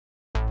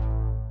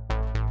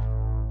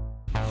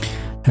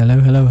Hello.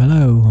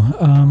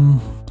 I'm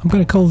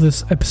going to call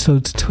this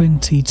episode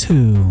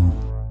 22.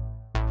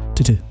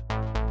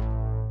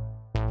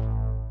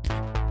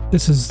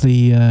 This is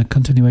the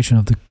continuation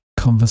of the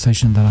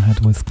conversation that I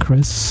had with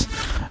Chris.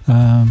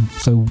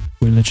 So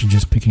we're literally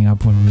just picking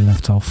up where we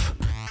left off.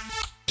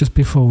 Just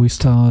before we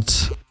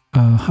start,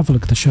 have a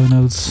look at the show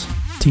notes.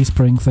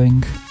 Teespring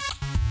thing.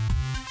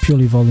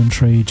 Purely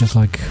voluntary, just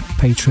like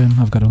Patreon.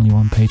 I've got only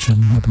one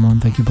patron at the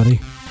moment. Thank you, buddy.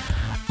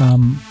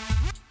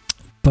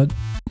 But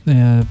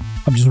I'm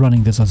just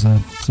running this as a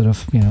sort of,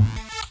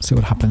 see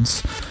what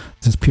happens.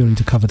 This is purely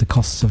to cover the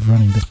costs of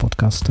running this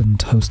podcast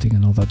and hosting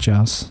and all that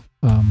jazz.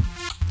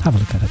 Have a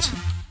look at it.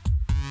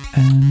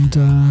 And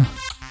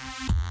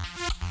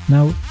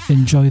now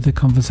enjoy the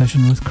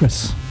conversation with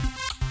Chris.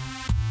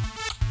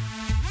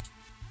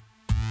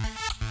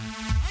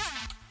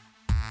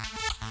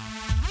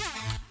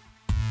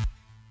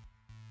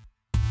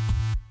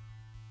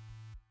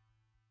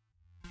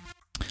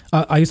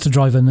 I used to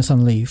drive a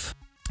Nissan Leaf.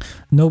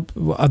 Nope,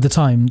 at the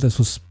time, this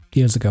was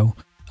years ago,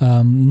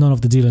 none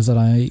of the dealers that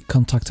I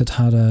contacted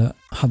had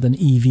an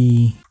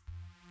EV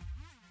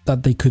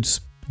that they could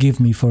give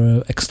me for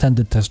an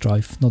extended test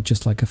drive, not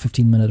just like a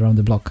 15-minute around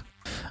the block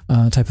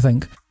type of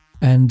thing.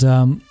 And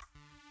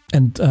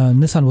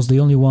Nissan was the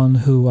only one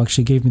who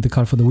actually gave me the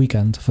car for the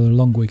weekend, for the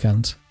long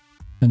weekend.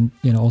 And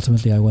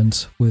ultimately I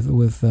went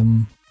with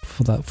them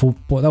for that.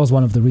 That was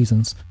one of the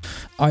reasons.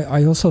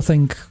 I also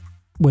think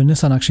when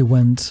Nissan actually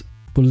went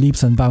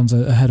leaps and bounds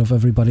ahead of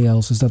everybody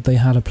else is that they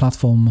had a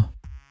platform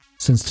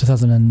since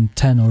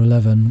 2010 or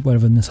 11,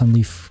 wherever Nissan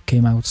Leaf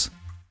came out.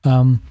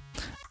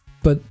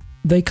 But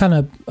they kind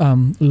of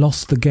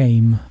lost the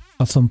game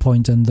at some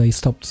point, and they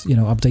stopped,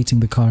 updating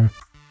the car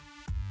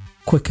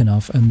quick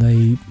enough, and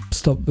they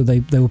stopped.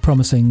 They were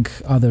promising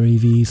other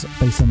EVs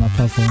based on that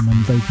platform,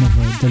 and they've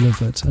never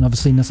delivered. And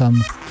obviously,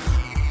 Nissan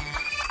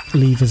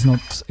Leaf is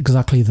not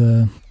exactly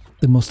the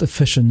most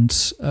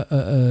efficient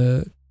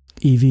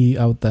EV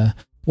out there.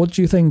 What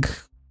do you think,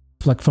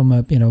 like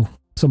from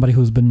somebody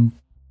who's been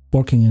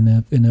working in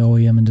the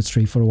OEM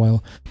industry for a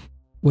while,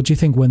 what do you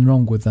think went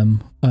wrong with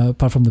them,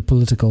 apart from the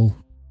political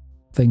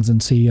things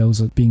and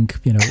CEOs being,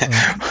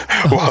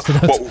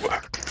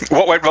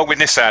 what went wrong with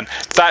Nissan?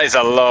 That is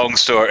a long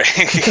story.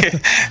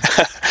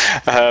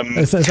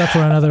 Is that for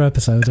another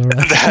episode? Or?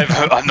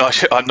 I'm not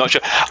sure.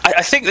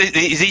 I think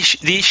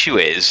the issue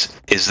is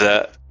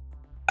that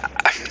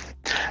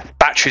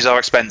batteries are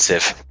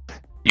expensive.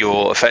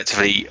 You're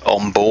effectively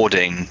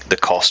onboarding the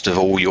cost of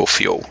all your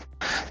fuel.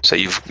 So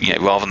you've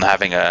rather than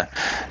having a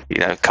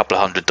couple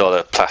of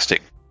 $100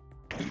 plastic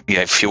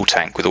fuel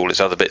tank with all its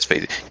other bits,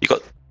 you've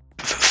got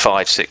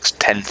 $5,000,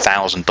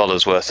 $6,000,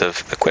 $10,000 worth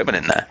of equipment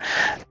in there,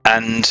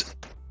 and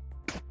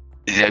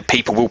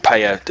people will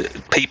pay a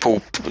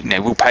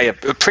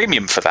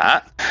premium for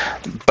that.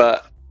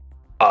 But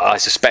I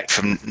suspect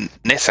from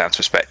Nissan's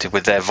perspective,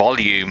 with their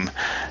volume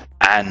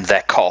and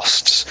their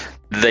costs,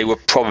 they were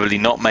probably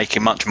not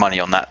making much money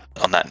on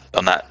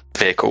that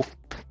vehicle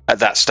at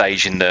that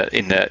stage in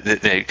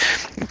the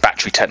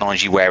battery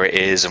technology where it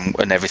is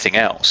and everything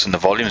else, and the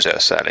volumes they're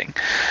selling.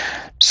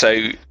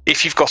 So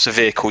if you've got a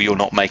vehicle you're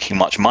not making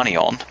much money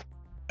on,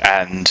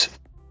 and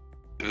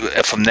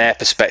from their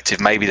perspective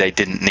maybe they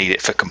didn't need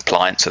it for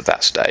compliance at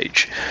that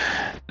stage,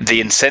 the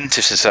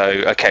incentive to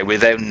say, okay, we're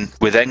then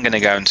going to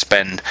go and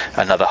spend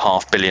another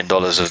 $500 million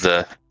of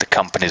the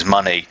company's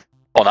money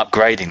on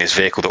upgrading this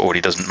vehicle that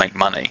already doesn't make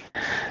money,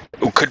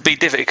 it could be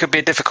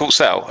a difficult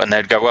sell. And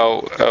they'd go,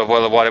 well,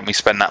 why don't we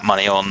spend that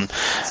money on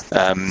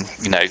a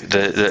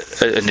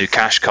new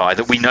Qashqai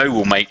that we know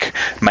will make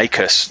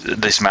us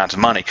this amount of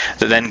money,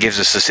 that then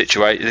gives us the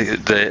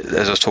situation,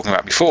 as I was talking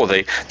about before,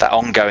 that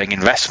ongoing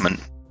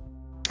investment.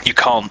 You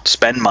can't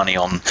spend money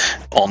on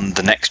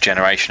the next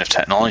generation of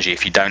technology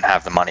if you don't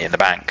have the money in the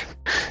bank.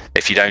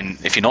 If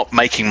you're not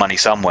making money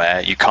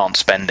somewhere, you can't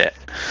spend it.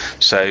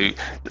 So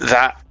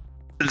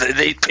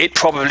it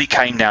probably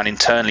came down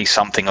internally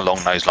something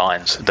along those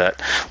lines, that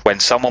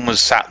when someone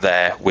was sat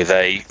there with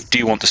do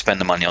you want to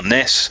spend the money on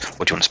this,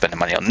 or do you want to spend the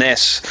money on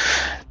this,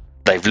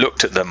 they've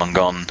looked at them and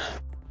gone,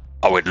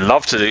 I would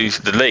love to do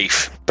the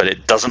Leaf, but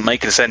it doesn't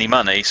make us any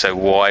money, so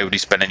why would you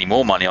spend any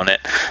more money on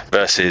it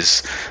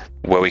versus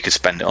where we could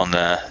spend it on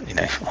the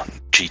on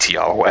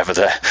GTR or whatever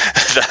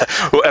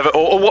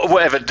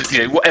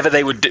whatever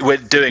they were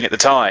doing at the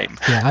time.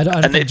 Yeah, I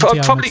don't think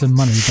GTR probably makes them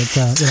money, but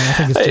I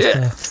think it's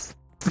just.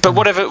 But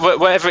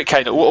whatever it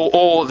came,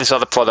 or this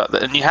other product,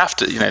 and you have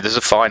to, there's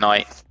a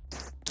finite,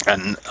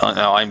 and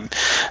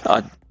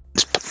part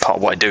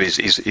of what I do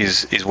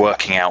is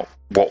working out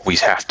what we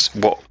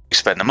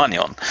spend the money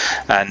on,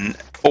 and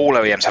all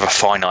OEMs have a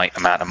finite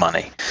amount of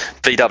money.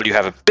 VW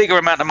have a bigger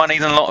amount of money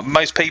than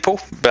most people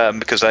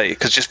because they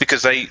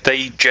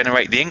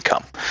generate the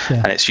income,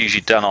 and it's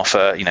usually done off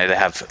they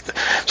have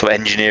sort of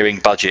engineering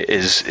budget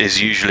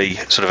is usually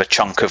sort of a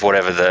chunk of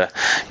whatever there's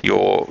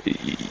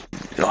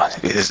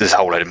a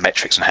whole load of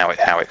metrics on how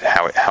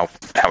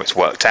it's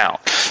worked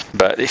out.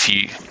 But if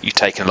you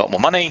take in a lot more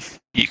money,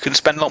 you can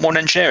spend a lot more on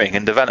engineering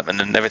and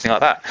development and everything like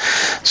that.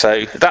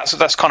 So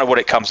that's kind of what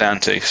it comes down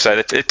to.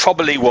 So it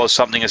probably was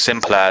something as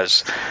simple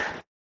as,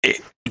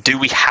 do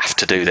we have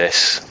to do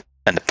this?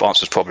 And the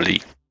answer is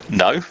probably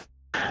no.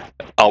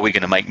 Are we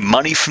going to make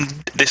money from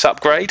this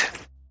upgrade?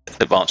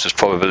 The answer is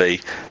probably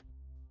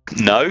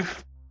no.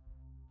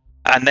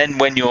 And then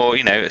when you're,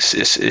 a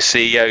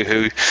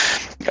CEO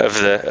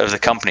of the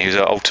company who's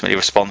ultimately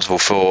responsible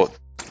for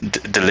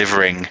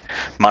delivering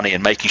money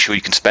and making sure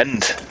you can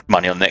spend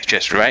money on next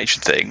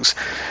generation things,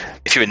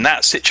 if you're in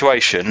that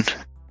situation,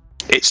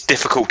 it's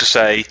difficult to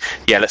say,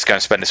 let's go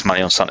and spend this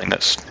money on something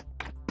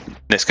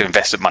let's go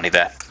invest the money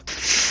there.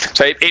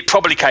 So it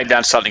probably came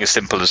down to something as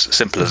simple as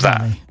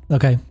that.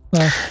 Okay.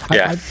 Well,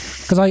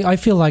 because I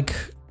feel like,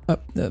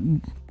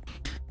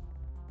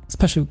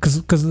 especially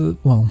because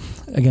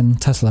again,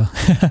 Tesla.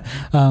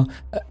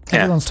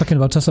 Everyone's talking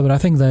about Tesla, but I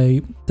think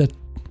that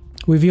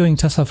we're viewing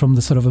Tesla from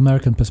the sort of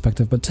American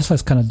perspective, but Tesla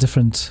is kind of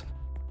different,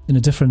 in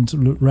a different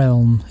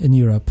realm in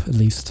Europe, at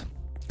least,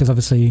 because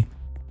obviously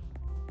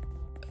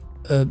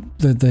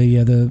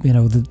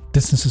the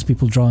distances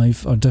people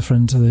drive are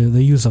different.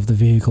 The use of the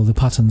vehicle, the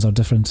patterns are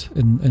different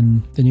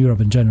in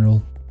Europe in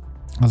general,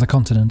 as a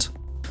continent,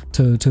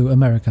 to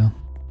America,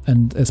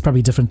 and it's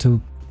probably different to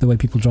the way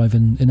people drive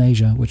in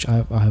Asia, which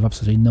I have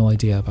absolutely no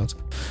idea about.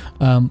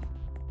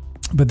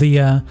 But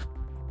the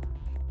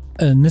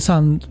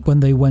Nissan, when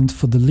they went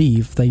for the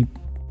Leaf, they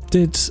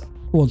did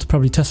what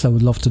probably Tesla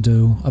would love to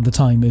do at the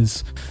time,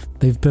 is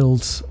they've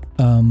built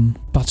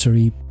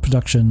battery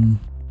production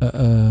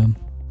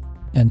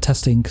and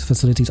testing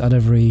facilities at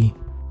every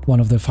one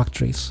of their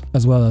factories,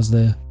 as well as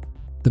the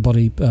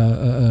body,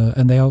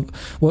 and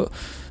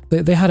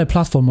they had a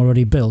platform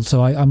already built.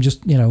 So I'm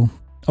just,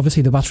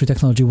 obviously the battery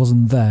technology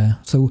wasn't there.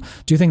 So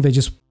do you think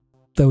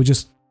they were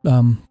just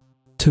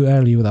too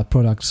early with that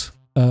product?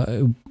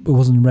 It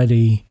wasn't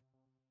ready,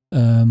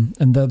 and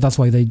that's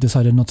why they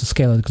decided not to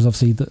scale it, because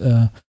obviously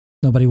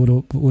nobody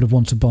would have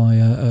wanted to buy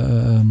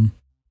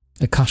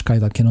a Qashqai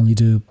that can only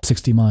do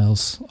 60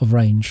 miles of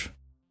range.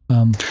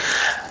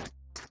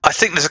 I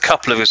think there's a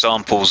couple of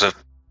examples of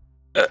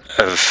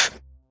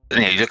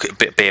you look at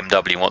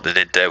BMW and what they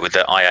did there with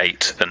the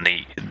i8 and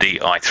the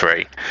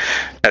i3.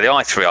 Now the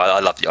i3, I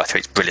love the i3.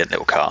 It's a brilliant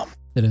little car.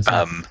 It is.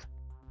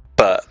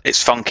 But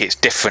it's funky, it's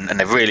different, and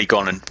they've really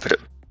gone and put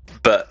it.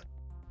 But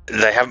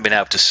they haven't been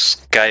able to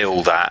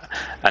scale that,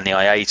 and the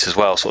i8 as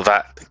well. Sort of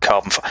that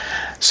carbon.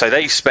 So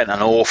they spent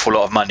an awful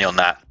lot of money on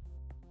that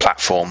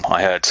platform.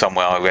 I read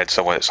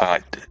somewhere it's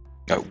like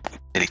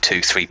nearly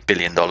 $2-3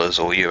 billion or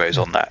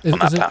euros on that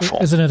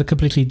platform. Isn't it a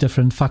completely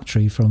different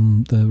factory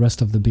from the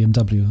rest of the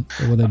BMW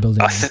that were they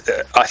building?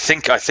 I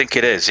think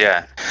it is,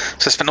 yeah.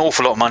 So they spent an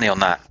awful lot of money on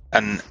that,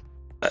 and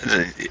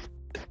they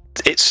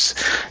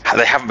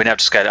haven't been able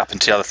to scale it up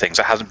into other things.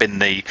 There hasn't been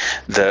the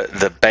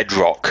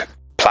bedrock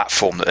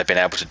platform that they've been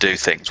able to do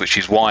things, which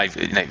is why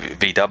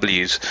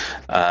VW's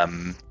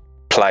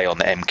play on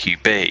the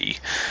MQB.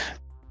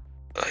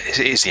 It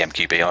is the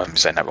MQB. I'm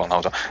saying that wrong.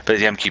 Hold on. But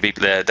the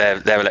MQB,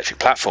 their electric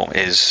platform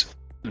is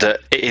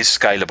that it is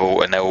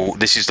scalable, and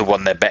this is the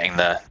one they're betting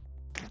the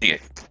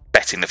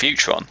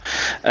future on.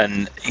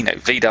 And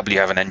VW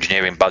have an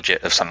engineering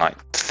budget of something like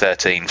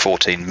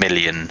 13-14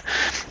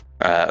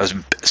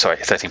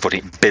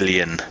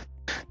 billion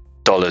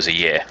dollars a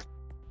year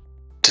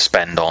to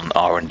spend on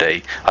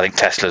R&D. I think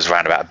Tesla's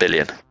around about $1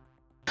 billion.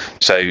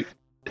 So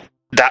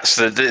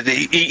that's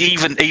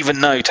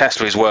even though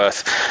Tesla is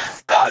worth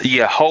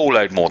a whole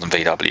load more than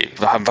VW,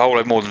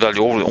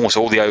 almost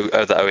all the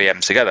other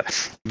OEMs together,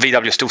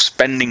 VW is still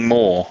spending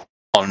more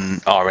on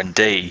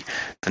R&D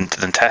than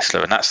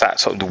Tesla, and that's that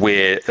sort of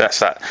weird. That's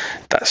that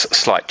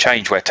slight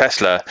change where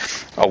Tesla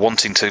are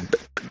wanting to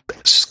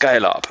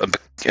scale up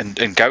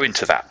and go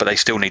into that, but they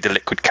still need the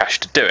liquid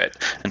cash to do it,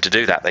 and to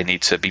do that they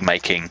need to be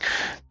making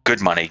good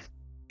money,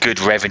 good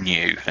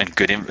revenue, and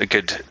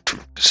good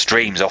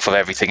streams off of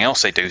everything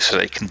else they do, so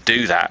they can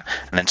do that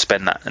and then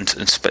spend that and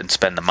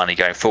spend the money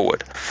going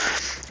forward.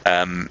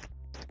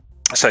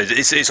 So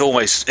it's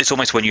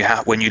almost when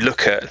you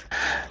look at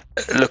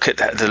a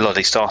lot of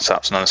these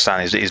startups and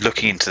understand is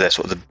looking into their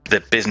sort of the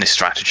business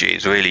strategy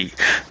is really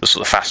the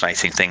sort of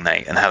fascinating thing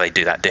and how they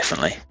do that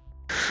differently.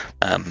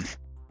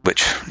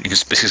 Which you can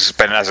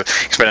spend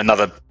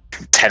another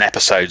 10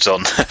 episodes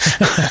on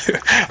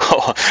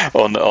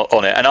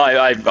on it, and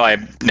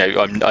I'm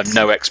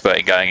no expert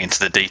in going into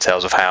the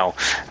details of how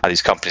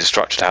these companies are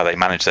structured, how they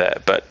manage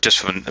that, but just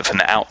from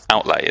the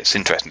outlay, it's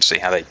interesting to see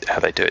how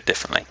they do it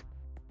differently.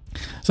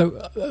 So,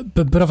 a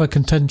bit of a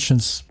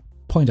contentious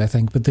point, I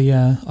think, but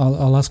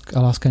I'll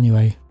ask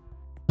anyway.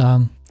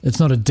 It's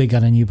not a dig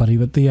at anybody,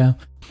 but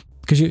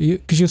because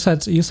you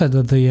said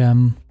that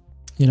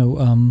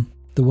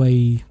the the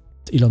way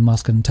Elon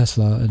Musk and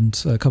Tesla and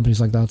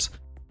companies like that,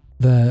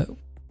 they're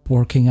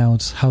working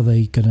out how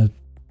they're gonna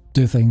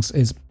do things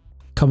is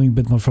coming a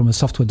bit more from a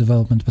software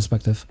development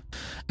perspective.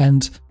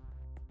 And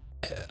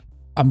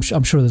I'm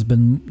sure there's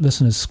been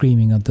listeners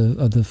screaming at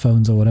the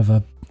phones or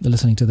whatever,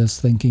 listening to this,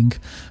 thinking,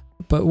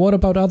 but what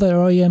about other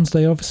OEMs?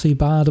 They're obviously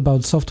bad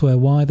about software.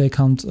 Why they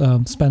can't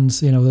spend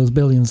those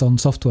billions on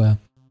software?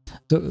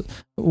 So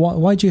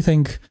why do you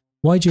think?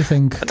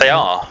 They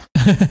are?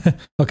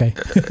 Okay.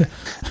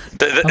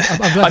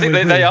 I think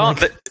they are.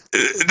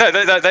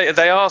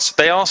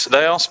 They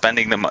are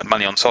spending the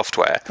money on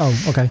software. Oh,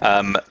 okay.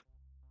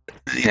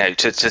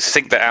 To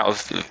think that out of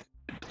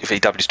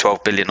VW's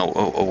 12 billion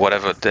or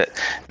whatever, that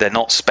they're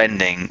not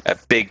spending a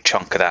big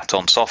chunk of that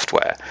on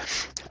software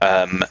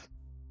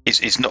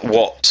is not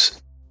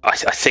what I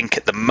think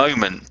at the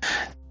moment.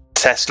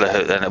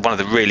 Tesla, one of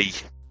the really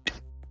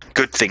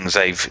good things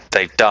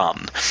they've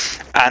done,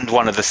 and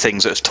one of the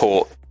things that's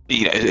taught,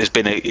 is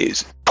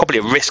probably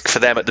a risk for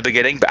them at the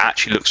beginning, but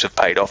actually looks to have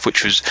paid off,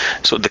 which was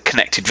sort of the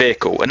connected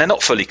vehicle. And they're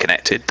not fully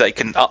connected. They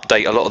can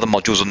update a lot of the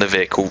modules on the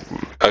vehicle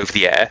over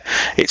the air.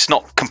 It's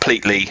not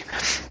completely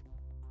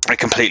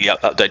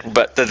updated,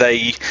 but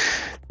they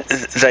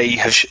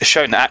have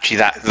shown that actually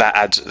that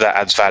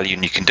adds value,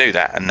 and you can do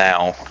that. And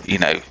now,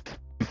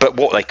 but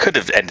what they could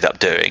have ended up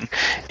doing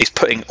is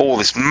putting all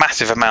this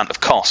massive amount of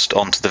cost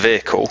onto the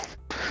vehicle.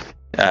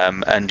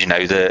 And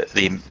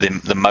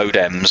the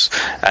modems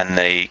and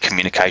the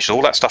communication,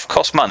 all that stuff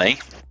costs money,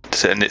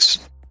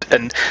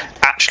 and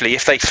actually,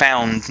 if they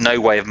found no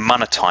way of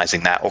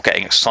monetizing that or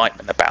getting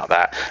excitement about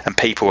that, and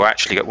people were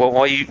actually go, well,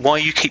 why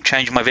you keep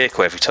changing my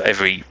vehicle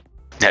every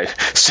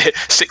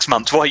 6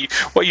 months? Why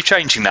are you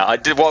changing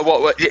that?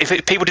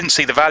 If people didn't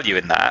see the value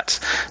in that,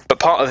 but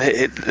part of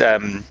it,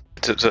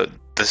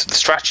 the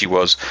strategy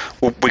was,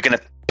 well, we're going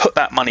to put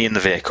that money in the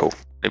vehicle.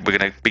 We're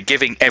going to be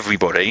giving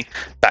everybody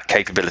that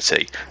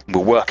capability.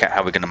 We'll work out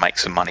how we're going to make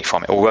some money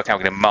from it, or work out how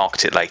we're going to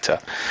market it later.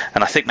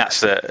 And I think that's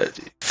the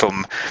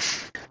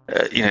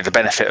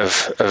benefit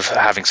of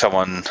having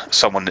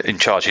someone in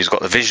charge who's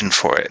got the vision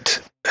for it,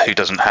 who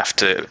doesn't have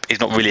to, is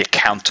not really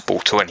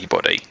accountable to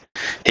anybody.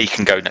 He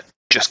can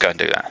just go and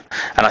do that.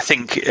 And I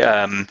think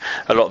a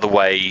lot of the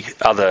way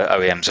other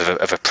OEMs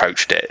have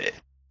approached it,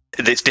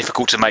 it's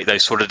difficult to make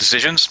those sort of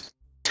decisions.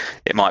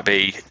 It might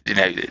be,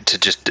 to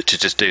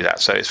just do that.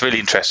 So it's really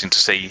interesting to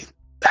see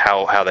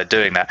how they're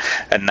doing that.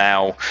 And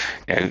now,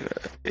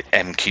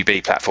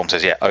 MQB platform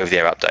says,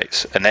 over-the-air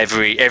updates, and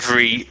every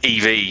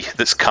EV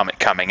that's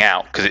coming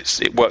out, because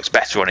it works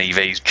better on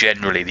EVs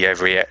generally. The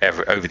over-the-air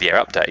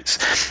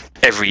updates,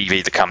 every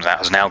EV that comes out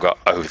has now got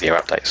over-the-air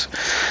updates.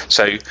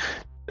 So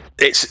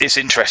it's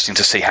interesting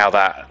to see how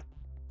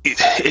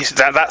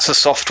that's a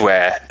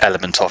software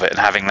element of it, and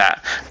having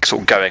that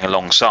sort of going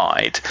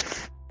alongside.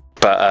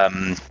 But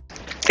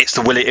it's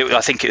the willing.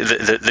 I think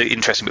the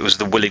interesting bit was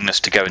the willingness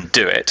to go and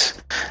do it,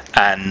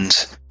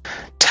 and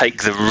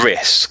take the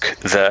risk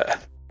that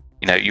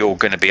you're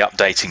going to be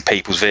updating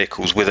people's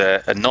vehicles with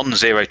a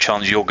non-zero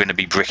chance you're going to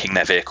be bricking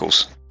their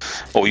vehicles,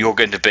 or you're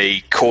going to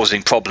be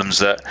causing problems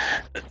that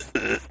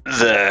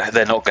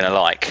they're not going to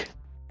like.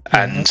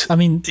 And I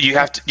mean, you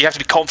have to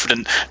be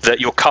confident that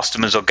your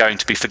customers are going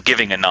to be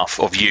forgiving enough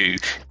of you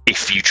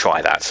if you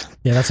try that.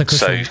 Yeah, that's a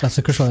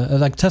crucial.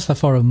 Like Tesla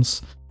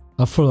forums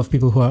are full of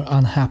people who are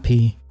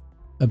unhappy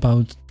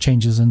about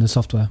changes in the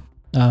software.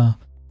 And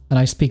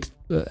I speak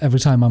every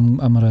time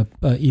I'm at a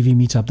EV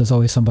meetup. There's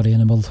always somebody in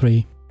a Model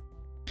 3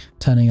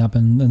 turning up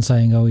and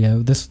saying, "Oh yeah,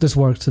 this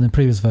worked in the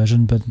previous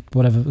version, but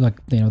whatever."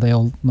 Like they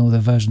all know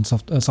their versions,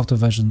 software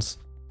versions,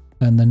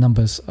 and their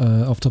numbers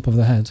off top of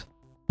their head.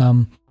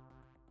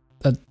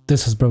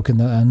 This has broken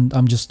that, and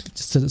I'm just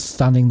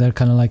standing there,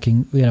 kind of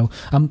liking.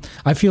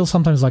 I feel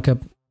sometimes like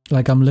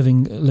I'm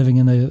living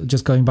in a,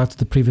 just going back to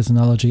the previous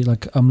analogy,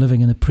 like I'm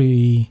living in a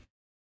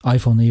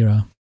pre-iPhone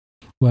era,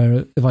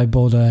 where if I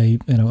bought I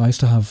used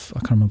to have, I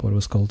can't remember what it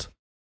was called.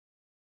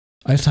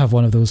 I used to have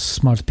one of those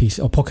smart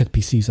PC or pocket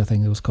PCs, I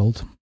think it was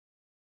called.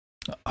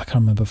 I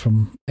can't remember,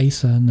 from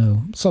Acer,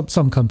 no,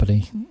 some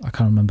company, I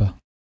can't remember.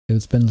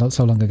 It's been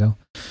so long ago.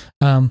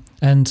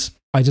 And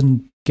I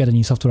didn't get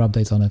any software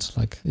updates on it.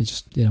 Like it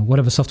just,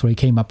 whatever software he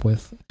came up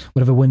with,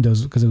 whatever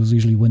Windows, because it was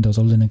usually Windows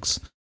or Linux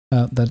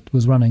that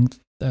was running.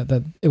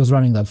 That it was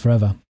running that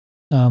forever.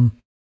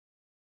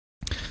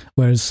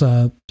 Whereas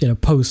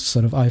post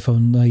sort of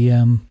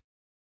iPhone,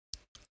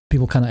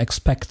 people kind of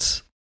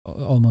expect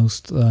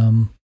almost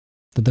that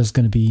there's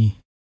going to be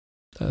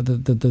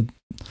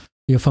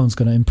your phone's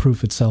going to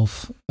improve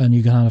itself, and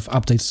you can have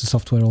updates to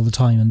software all the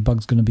time, and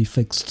bugs going to be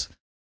fixed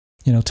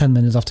 10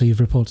 minutes after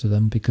you've reported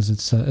them, because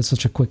it's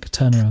such a quick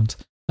turnaround.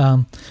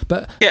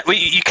 But yeah, well,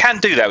 you can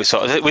do that with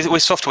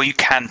software. You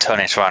can turn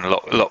it around a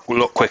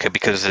lot quicker,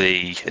 because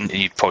and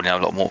you probably know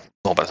a lot more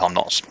about it. I'm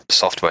not a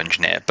software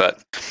engineer,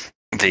 but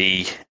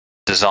the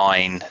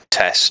design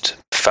test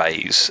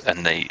phase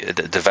and the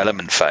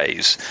development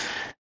phase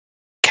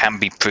can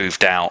be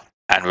proved out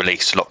and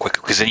released a lot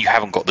quicker, because then you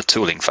haven't got the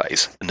tooling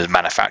phase and the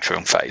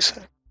manufacturing phase.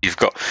 You've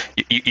got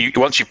you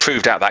once you've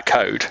proved out that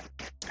code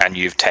and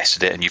you've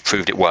tested it and you've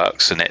proved it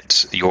works and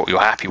you're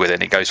happy with it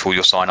and it goes for all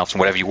your sign-offs and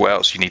whatever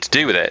else you need to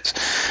do with it,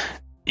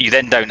 you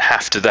then don't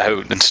have to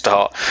go and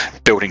start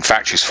building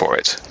factories for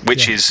it,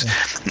 which is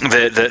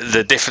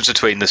the difference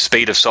between the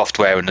speed of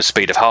software and the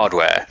speed of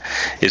hardware.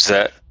 Is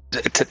that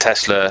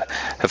Tesla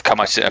have come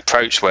out with an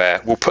approach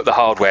where we'll put the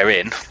hardware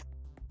in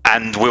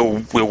and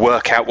we'll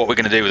work out what we're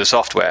going to do with the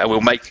software.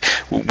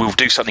 We'll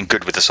do something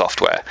good with the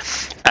software.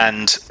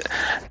 And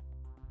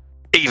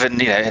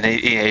even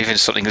even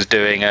something as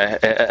doing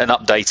an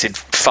updated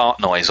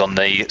fart noise on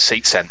the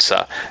seat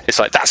sensor, it's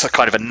like that's a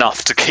kind of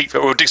enough to keep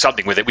it. We'll do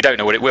something with it. We don't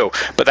know what it will,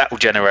 but that will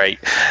generate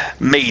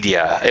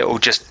media. It will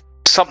just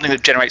something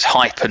that generates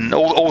hype and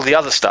all the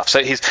other stuff.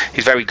 So he's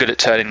very good at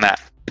turning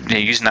that,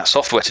 using that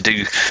software to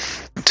do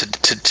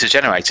to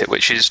generate it,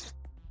 which is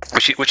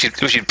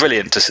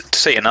brilliant to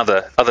see. And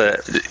other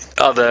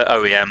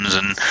OEMs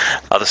and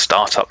other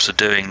startups are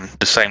doing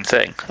the same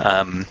thing.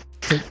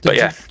 Do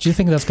you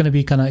think that's going to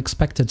be kind of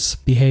expected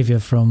behavior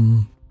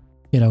from,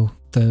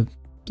 the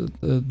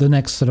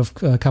next sort of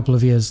couple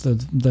of years,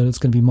 that it's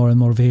going to be more and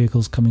more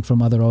vehicles coming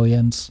from other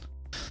OEMs,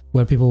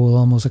 where people will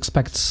almost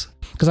expect?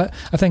 Because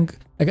I think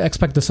I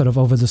expect this sort of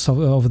over the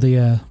software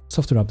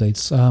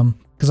updates.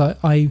 Because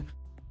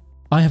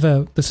I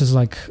have this is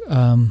like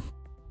a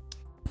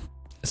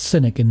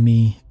cynic in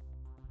me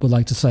would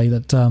like to say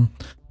that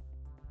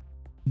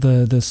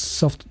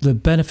the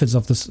benefits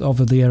of this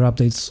over-the-air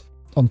updates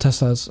on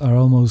Teslas are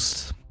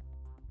almost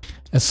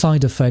a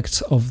side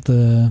effect of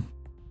a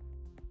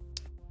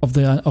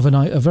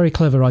very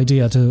clever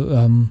idea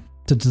to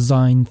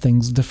design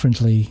things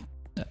differently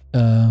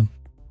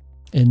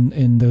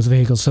in those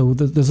vehicles. So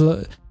there's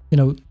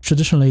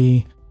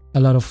traditionally a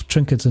lot of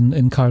trinkets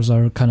in cars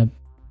are kind of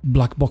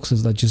black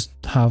boxes that just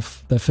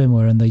have their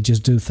firmware and they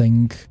just do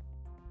thing,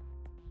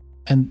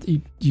 and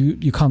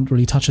you can't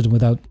really touch it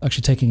without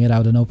actually taking it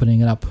out and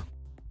opening it up.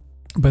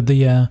 But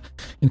in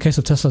case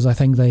of Teslas, I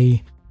think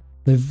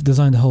they've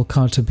designed the whole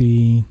car to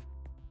be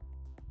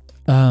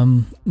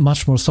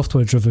much more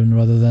software driven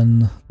rather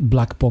than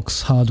black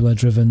box hardware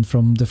driven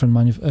from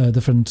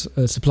different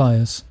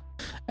suppliers,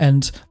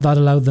 and that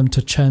allowed them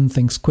to churn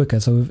things quicker.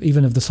 So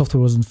even if the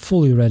software wasn't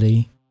fully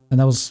ready, and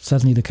that was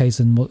certainly the case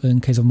in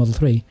case of Model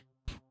 3,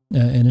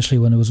 initially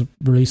when it was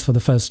released for the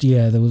first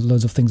year, there was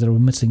loads of things that were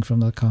missing from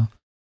that car.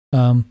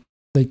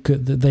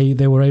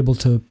 They were able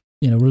to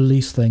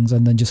release things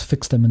and then just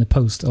fix them in a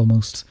post,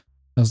 almost,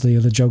 as the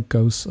joke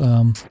goes.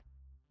 I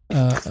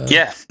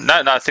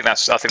think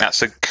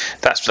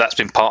that's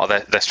been part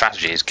of their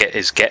strategy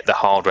is get the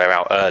hardware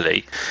out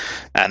early,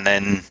 and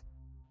then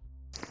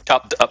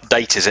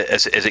update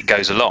as it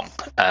goes along.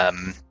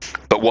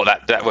 But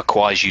what that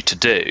requires you to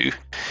do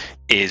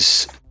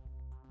is,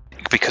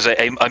 because a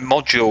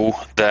module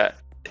that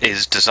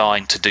is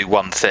designed to do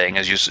one thing,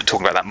 as you're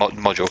talking about that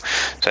module,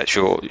 so it's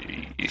your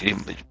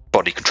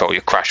body control,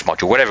 your crash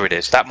module, whatever it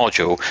is, that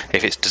module,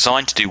 if it's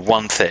designed to do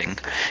one thing,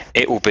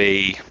 it will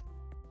be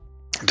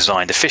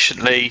designed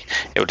efficiently.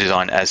 It will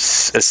design as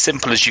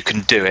simple as you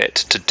can do it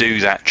to do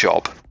that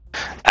job,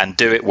 and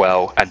do it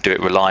well, and do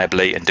it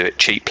reliably, and do it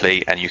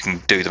cheaply, and you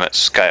can do them at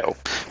scale.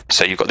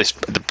 So you've got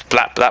the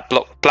black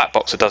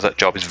box that does that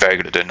job is very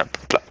good at doing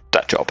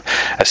that job.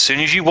 As soon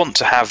as you want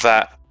to have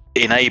that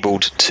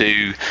enabled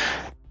to,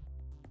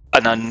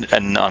 and I'm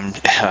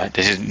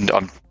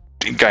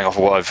going off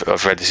of what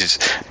I've read. This is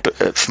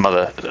from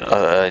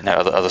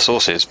other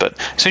sources. But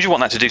as soon as you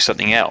want that to do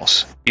something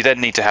else, you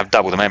then need to have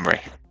double the memory,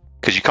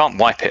 because you can't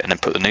wipe it and then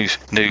put the new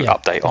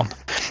update on.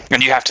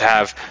 And you have to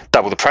have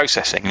double the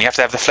processing, and you have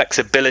to have the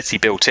flexibility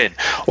built in.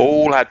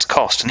 All adds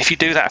cost, and if you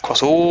do that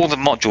across all the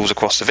modules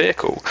across the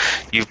vehicle,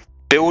 you're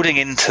building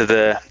into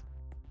the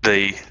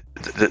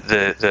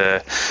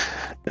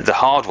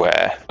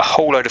hardware a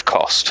whole load of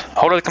cost, a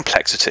whole load of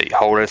complexity, a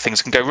whole load of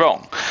things can go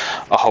wrong,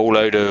 a whole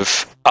load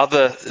of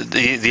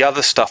the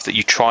other stuff that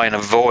you try and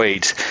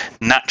avoid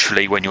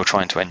naturally when you're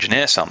trying to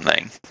engineer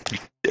something.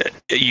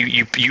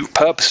 You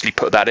purposely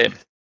put that in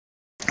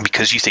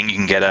because you think you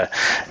can get a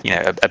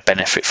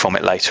benefit from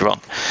it later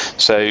on.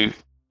 So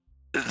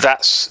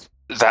that's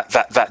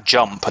that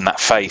jump and that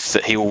faith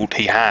that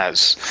he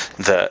has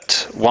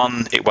that,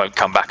 one, it won't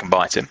come back and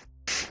bite him.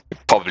 It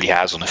probably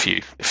has on a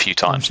few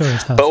times, I'm sure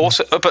it has,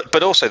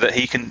 but also that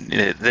he can,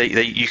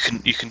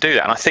 you can do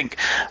that. And I think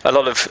a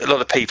lot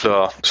of people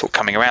are sort of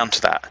coming around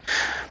to that.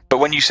 But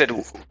when you said,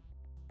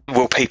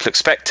 will people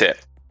expect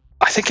it?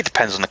 I think it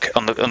depends on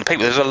the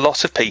people. There's a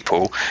lot of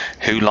people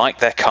who like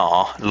their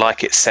car,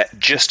 like it set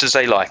just as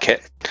they like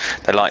it.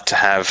 They like to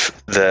have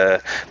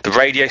the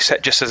radio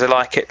set just as they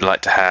like it. They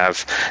like to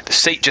have the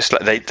seat just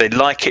like they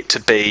like it to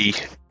be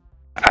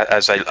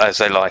as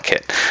they like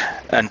it.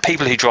 And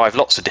people who drive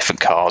lots of different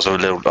cars are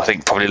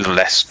probably a little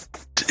less.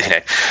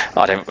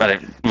 I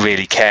don't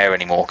really care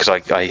anymore, because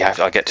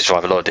I get to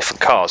drive a lot of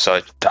different cars,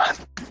 so I'm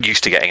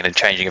used to getting in and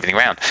changing everything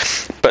around.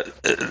 But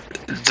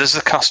does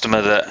the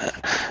customer that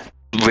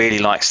really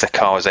likes their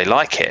car as they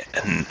like it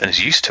and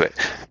is used to it,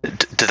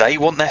 do they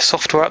want their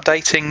software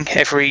updating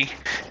every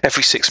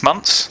 6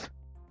 months?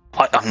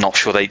 I'm not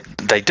sure they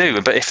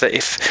do. But if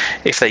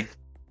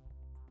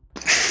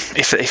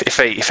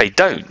they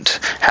don't,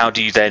 how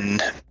do you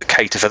then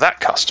cater for that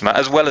customer,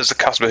 as well as the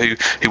customer who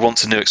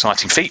wants a new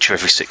exciting feature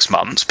every 6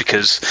 months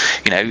because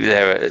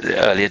they're an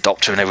early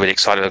adopter and they're really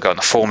excited to go on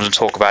the forums and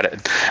talk about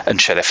it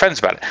and share their friends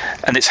about it.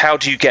 And it's how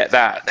do you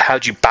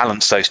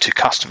balance those two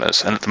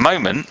customers? And at the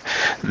moment,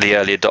 the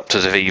early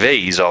adopters of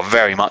EVs are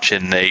very much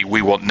in the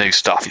we want new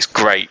stuff, it's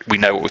great, we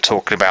know what we're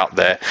talking about,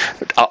 they're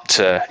up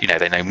to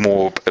they know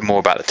more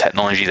about the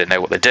technology, they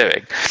know what they're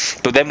doing.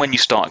 But then when you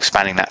start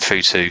expanding that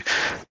through to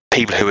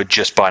people who are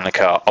just buying a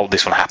car,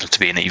 this one happens to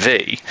be an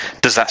EV,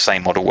 does that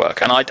same model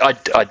work? And I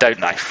don't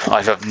know.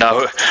 I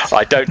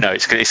don't know.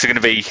 It's going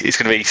to be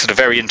sort of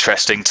very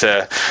interesting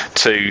to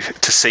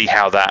see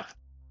how that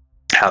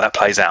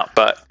plays out.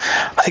 But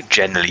I think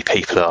generally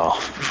people are,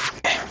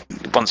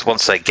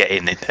 once they get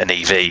in an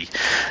EV,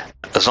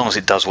 as long as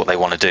it does what they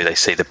want to do, they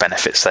see the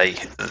benefits. They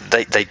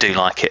do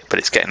like it, but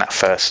it's getting that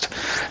first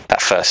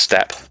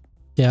step.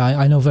 Yeah,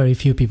 I know very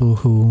few people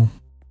who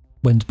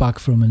went back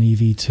from an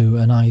EV to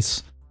an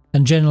ICE.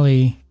 And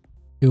generally,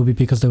 it will be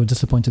because they were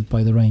disappointed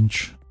by the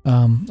range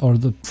or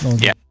the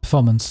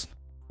performance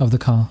of the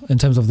car in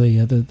terms of the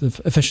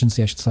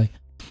efficiency, I should say.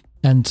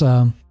 And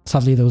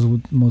sadly, those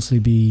would mostly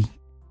be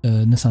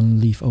Nissan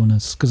Leaf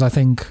owners, because I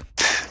think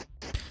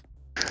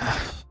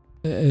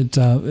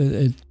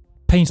it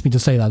pains me to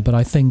say that, but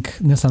I think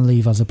Nissan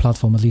Leaf as a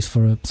platform, at least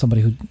for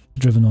somebody who's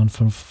driven one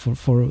for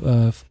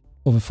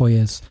over 4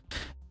 years,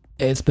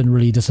 it's been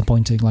really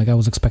disappointing. Like, I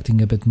was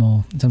expecting a bit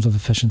more in terms of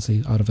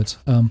efficiency out of it,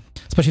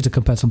 especially to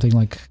compare something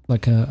like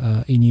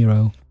a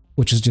e-Niro,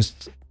 which is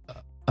just,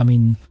 I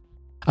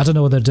don't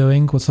know what they're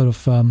doing, what sort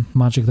of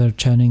magic they're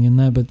churning in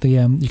there, but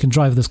you can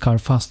drive this car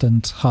fast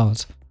and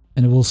hard,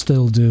 and it will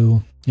still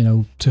do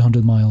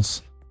 200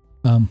 miles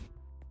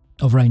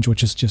of range,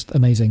 which is just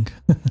amazing.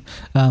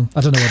 I don't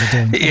know what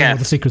they're doing. Yeah,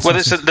 the secret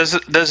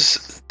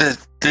there's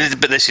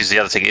but this is the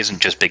other thing. It isn't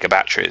just bigger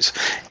batteries.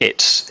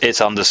 It's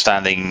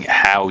understanding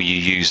how you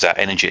use that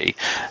energy,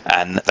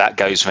 and that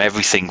goes from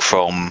everything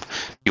from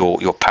your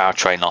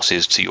powertrain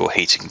losses to your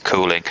heating and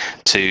cooling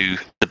to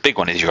the big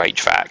one is your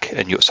HVAC,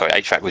 and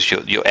HVAC was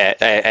your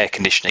air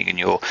conditioning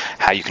and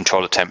how you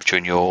control the temperature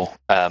in your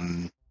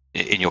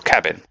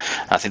cabin.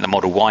 I think the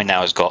Model Y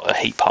now has got a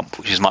heat pump,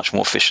 which is much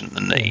more efficient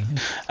than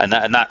and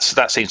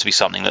that seems to be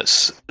something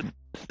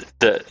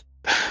that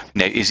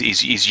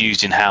is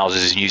used in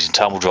houses and used in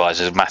tumble dryers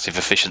as a massive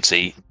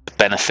efficiency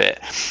benefit.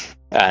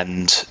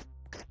 And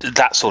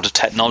that sort of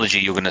technology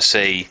you're going to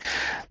see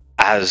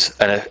as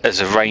a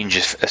range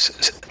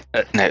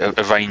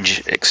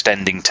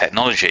extending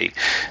technology,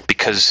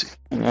 because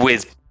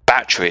with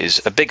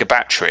batteries, a bigger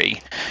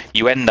battery,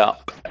 you end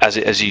up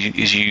as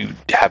you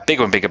have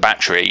bigger and bigger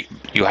battery,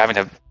 you're having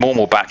to have more and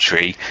more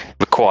battery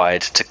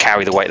required to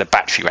carry the weight of the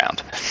battery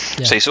around.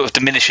 Yeah. So you're sort of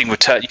diminishing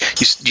return.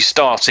 You're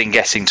starting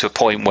getting to a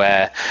point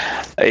where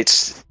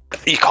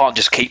you can't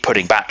just keep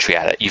putting battery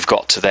at it. You've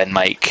got to then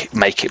make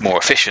it more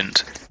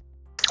efficient,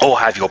 or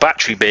have your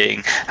battery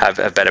have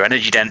a better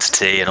energy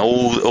density and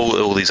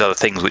all these other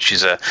things, which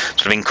is a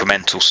sort of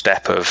incremental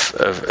step of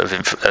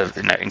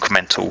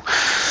incremental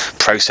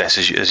process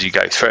as you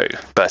go through.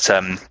 But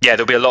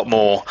there'll be a lot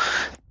more.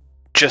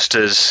 Just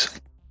as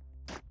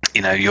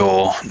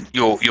your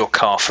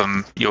car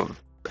from your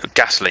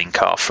gasoline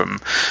car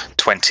from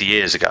 20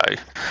 years ago.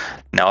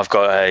 Now I've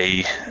got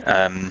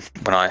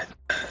when I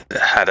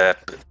had a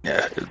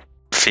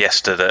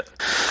Fiesta that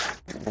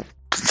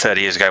 30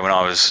 years ago when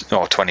I was,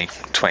 20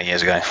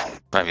 years ago,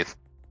 maybe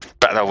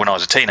back when I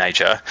was a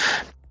teenager,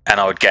 and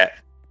I would get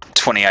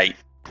 28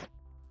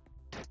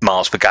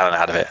 miles per gallon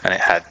out of it, and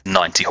it had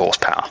 90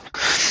 horsepower.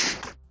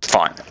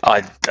 Fine.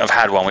 I've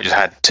had one which has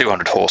had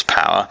 200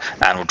 horsepower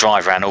and will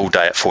drive around all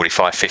day at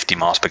 45, 50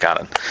 miles per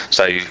gallon.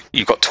 So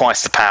you've got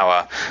twice the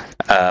power,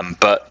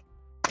 but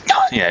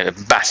a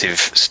massive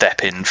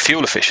step in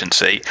fuel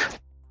efficiency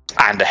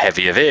and a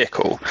heavier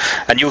vehicle.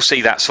 And you'll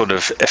see that sort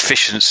of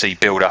efficiency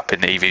build up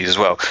in the EVs as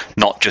well,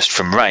 not just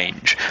from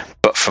range,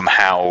 but from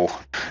how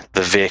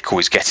the vehicle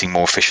is getting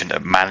more efficient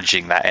at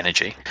managing that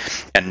energy.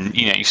 And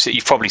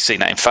you've probably seen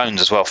that in phones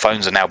as well.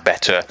 Phones are now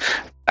better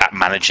at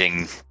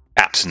managing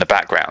apps in the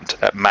background,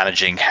 at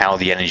managing how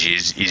the energy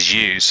is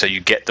used, so you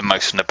get the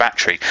most from the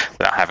battery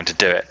without having to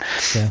do it.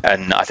 Yeah.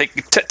 And I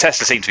think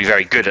Tesla seems to be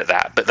very good at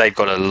that, but they've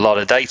got a lot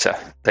of data.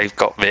 They've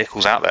got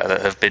vehicles out there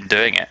that have been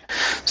doing it,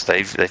 so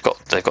they've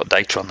got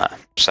data on that.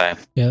 So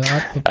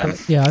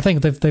I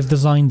think they've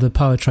designed the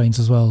powertrains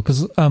as well,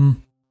 because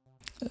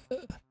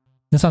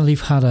Nissan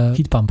Leaf had a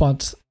heat pump,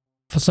 but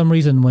for some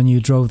reason when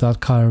you drove that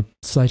car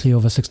slightly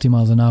over 60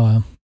 miles an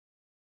hour,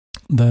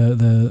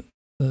 the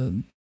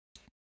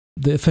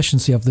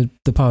efficiency of the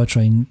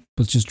powertrain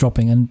was just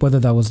dropping, and whether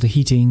that was the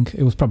heating,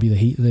 it was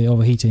probably the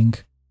overheating.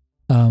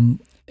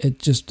 It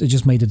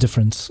just made a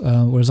difference.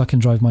 Whereas I can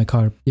drive my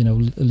car,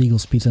 legal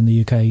speeds in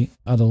the UK,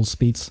 adult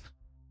speeds,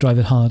 drive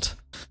it hard,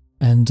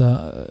 and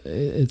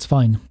it's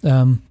fine.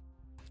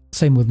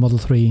 Same with Model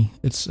 3.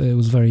 It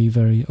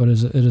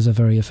is a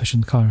very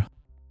efficient car.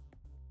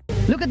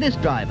 Look at this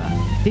driver.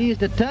 He is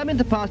determined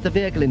to pass the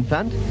vehicle in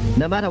front,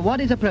 no matter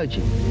what is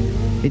approaching.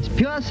 It's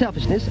pure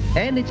selfishness,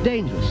 and it's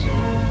dangerous.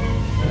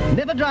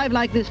 Never drive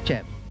like this,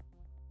 chap.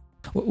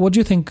 What do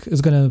you think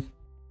is going to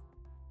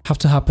have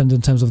to happen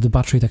in terms of the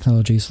battery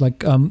technologies?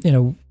 Like,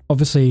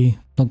 obviously,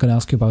 not going to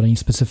ask you about any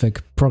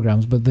specific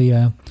programs, but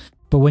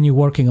but when you're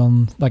working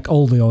on, like,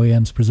 all the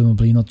OEMs,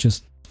 presumably, not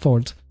just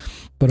Ford,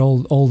 but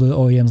all the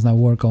OEMs now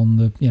work on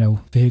the,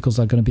 vehicles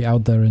that are going to be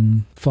out there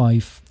in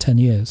 5-10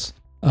 years.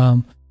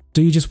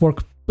 Do you just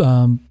work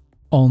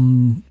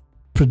on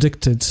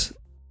predicted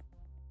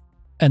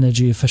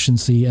energy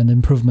efficiency and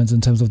improvements in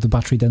terms of the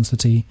battery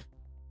density,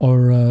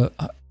 or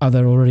are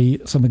there already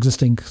some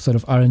existing sort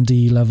of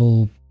R&D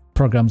level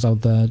programs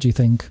out there, do you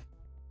think,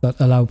 that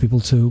allow people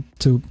to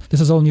this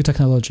is all new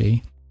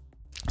technology,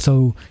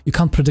 so you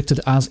can't predict it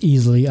as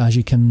easily as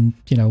you can,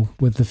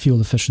 with the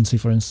fuel efficiency,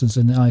 for instance,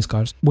 in the ICE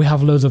cars. We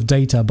have loads of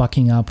data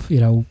backing up,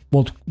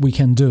 what we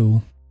can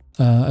do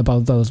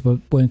about those, but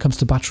when it comes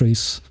to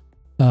batteries,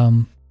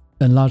 and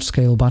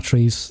large-scale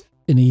batteries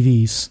in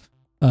EVs,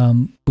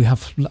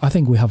 I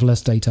think we have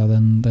less data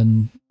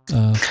than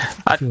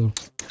fuel.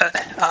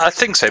 I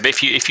think so.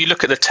 But if you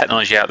look at the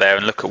technology out there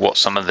and look at what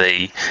some of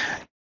the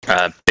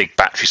big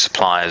battery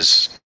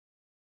suppliers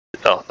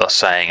are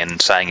saying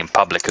in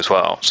public as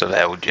well, so the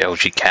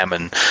LG Chem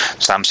and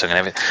Samsung and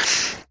everything,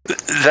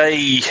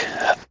 they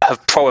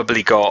have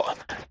probably got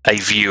a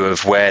view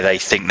of where they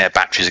think their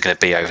batteries are going to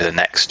be over the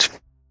next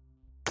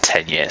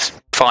 10 years,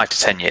 5 to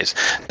 10 years.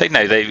 They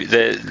know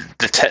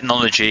the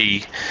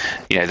technology,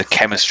 the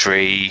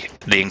chemistry,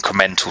 the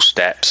incremental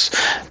steps.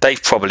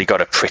 They've probably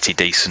got a pretty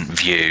decent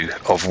view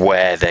of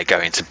where they're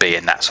going to be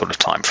in that sort of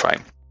time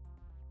frame.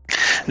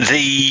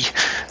 The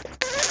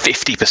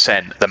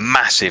 50%, the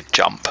massive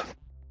jump,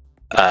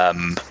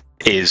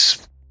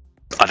 is,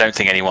 I don't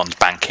think anyone's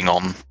banking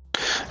on.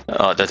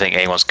 I don't think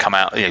anyone's come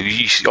out.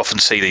 You often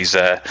see these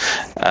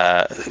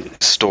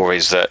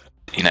stories that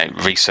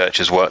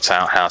researchers worked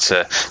out how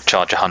to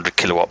charge a 100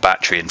 kilowatt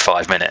battery in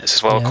 5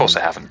 minutes. Well, yeah. Of course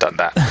they haven't done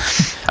that.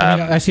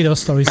 I see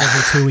those stories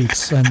every 2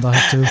 weeks, and I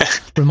have to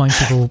remind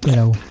people,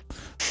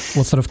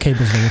 what sort of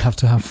cables they would have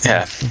to have.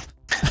 Yeah.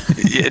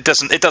 It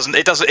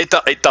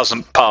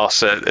doesn't pass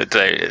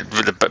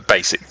the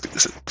basic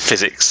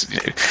physics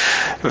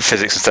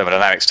and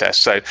thermodynamics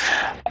test. So,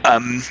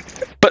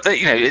 but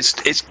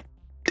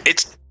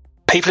it's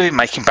people have been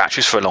making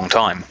batteries for a long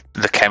time.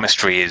 The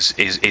chemistry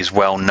is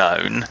well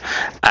known,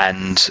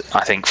 and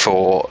I think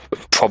for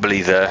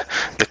probably the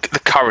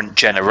current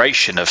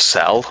generation of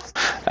cell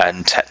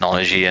and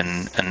technology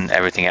and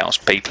everything else,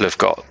 people have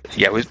got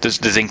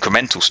there's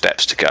incremental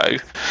steps to go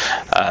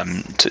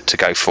to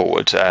go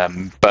forward.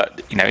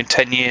 But in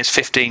 10 years,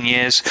 15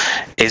 years,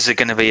 is there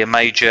going to be a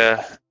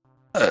major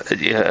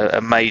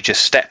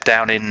step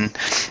down in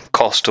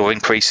cost or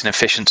increase in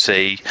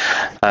efficiency?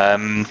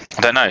 I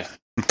don't know.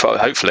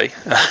 Hopefully,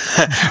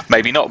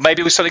 maybe not.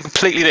 Maybe it was something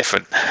completely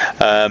different.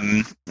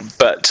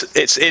 But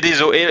it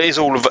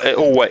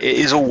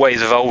is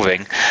always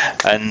evolving,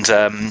 and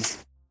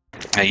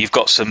you've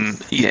got some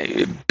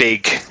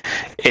big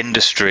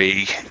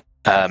industries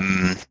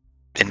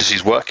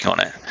working on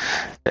it.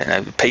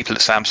 People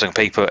at Samsung,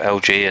 people at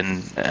LG,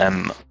 and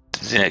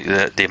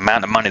the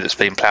amount of money that's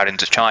being ploughed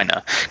into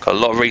China. Got a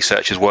lot of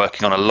researchers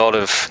working on a lot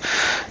of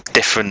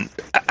different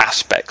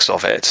aspects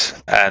of it,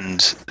 and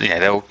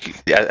they'll,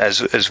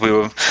 as we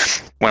were,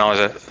 when I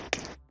was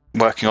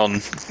working on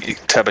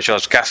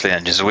turbocharged gasoline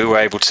engines, we were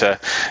able to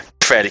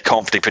fairly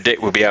confidently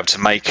predict we'll be able to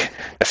make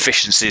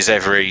efficiencies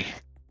every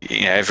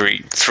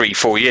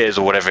 3-4 years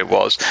or whatever it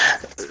was.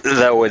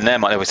 Though in their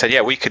mind they would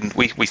say, we think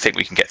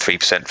we can get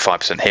 3%,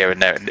 5% here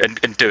and there,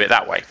 and do it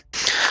that way.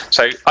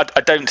 So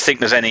I don't think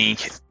there's any.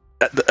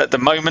 At the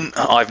moment,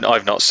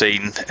 I've not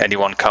seen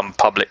anyone come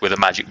public with a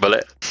magic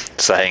bullet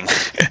saying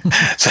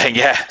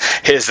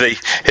here's the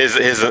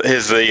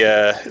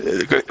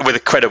with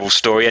a credible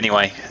story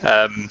anyway.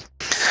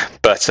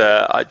 But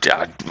I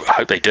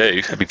hope they do.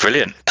 It'd be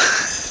brilliant.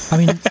 I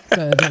mean,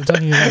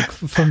 don't you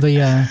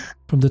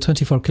from the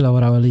 24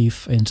 kilowatt hour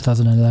Leaf in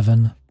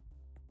 2011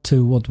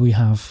 to what we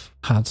have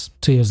had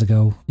 2 years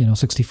ago,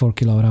 64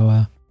 kilowatt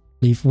hour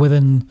Leaf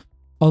within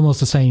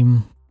almost the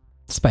same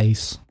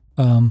space.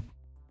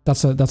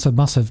 That's a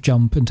massive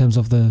jump in terms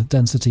of the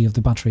density of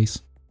the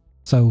batteries.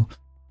 So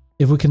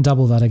if we can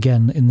double that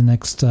again in the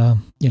next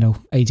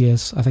 8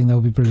 years, I think that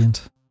would be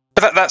brilliant.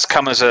 But that's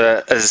come as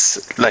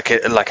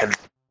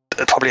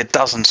probably a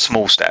dozen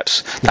small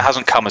steps. Yeah. That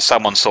hasn't come as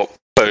someone thought,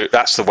 but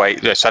that's the way.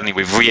 Suddenly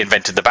we've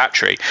reinvented the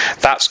battery.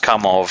 That's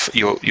come of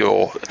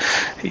your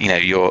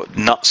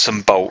nuts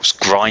and bolts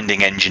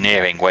grinding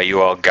engineering, where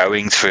you are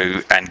going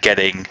through and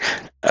getting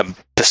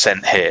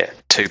 1% here,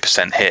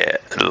 2% here,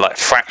 like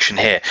fraction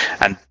here,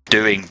 and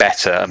doing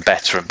better and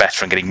better and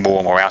better, and getting more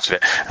and more out of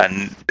it,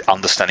 and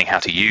understanding how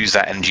to use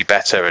that energy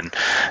better, and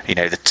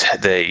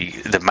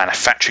the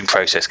manufacturing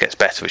process gets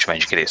better, which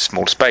means you get a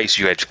smaller space,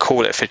 you're able to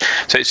call it efficient.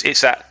 So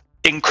it's that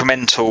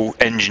incremental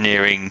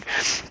engineering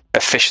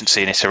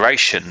efficiency and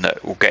iteration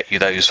that will get you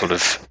those sort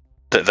of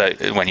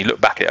that when you look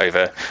back at it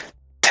over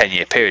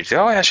 10-year period.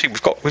 Actually,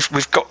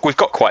 we've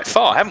got quite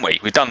far, haven't we?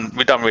 We've done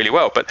really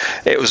well, but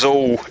it was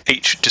all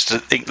just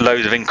a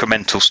load of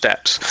incremental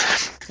steps.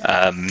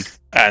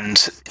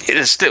 And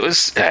it's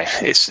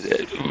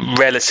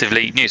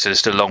relatively new, so there's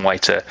still a long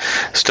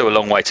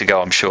way to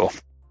go, I'm sure.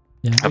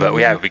 Yeah. But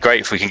it'd be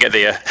great if we can get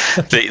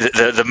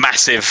the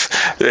massive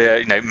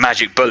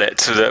magic bullet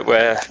that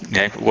where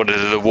what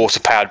is the water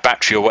powered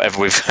battery or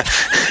whatever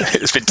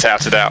it's been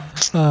touted out.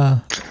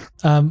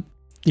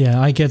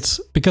 I get,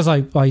 because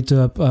I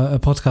do a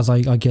podcast,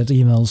 I get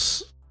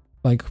emails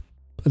like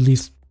at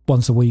least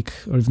once a week,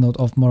 or if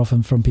not more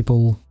often, from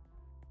people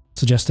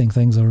suggesting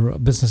things or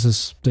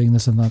businesses doing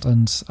this and that,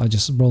 and I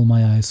just roll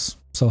my eyes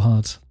so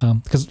hard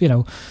because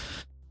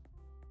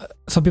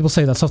some people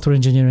say that software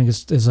engineering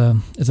is a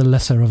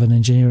lesser of an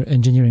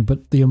engineering, but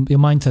your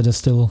mindset is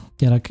still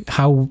like,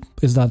 how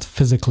is that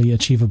physically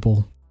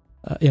achievable?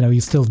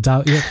 You still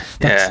doubt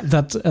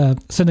that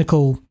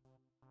cynical.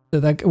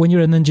 Like when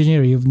you're an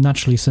engineer, you're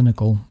naturally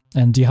cynical,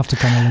 and you have to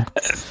kind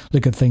of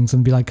look at things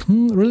and be like,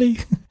 really?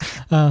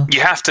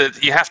 You have to.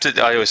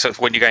 I always say,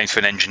 when you're going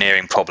through an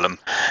engineering problem,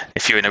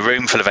 if you're in a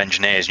room full of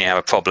engineers and you have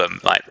a problem,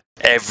 like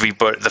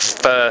everybody, the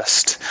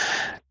first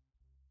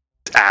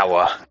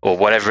hour or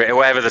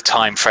whatever the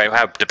time frame,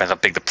 depends how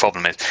big the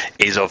problem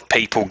is of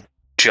people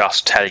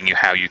just telling you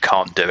how you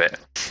can't do it.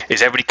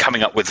 Is everybody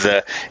coming up with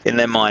in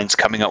their minds,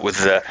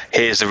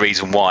 here's the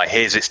reason why,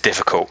 here's it's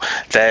difficult,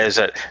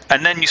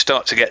 and then you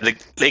start to get the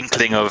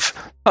inkling of,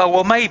 oh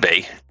well,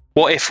 maybe,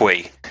 what if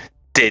we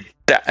did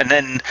that, and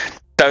then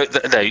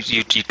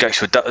you go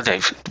through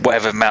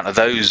whatever amount of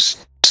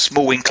those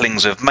small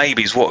inklings of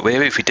maybes, what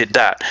if we did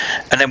that,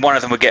 and then one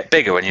of them would get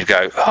bigger and you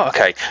go, oh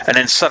okay, and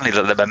then suddenly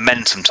the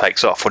momentum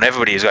takes off when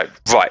everybody is like,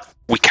 right,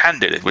 we can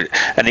do it,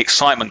 and the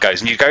excitement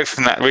goes, and you go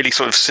from that really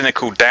sort of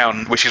cynical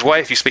down, which is why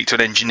if you speak to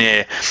an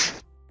engineer,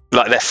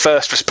 like their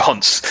first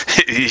response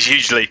is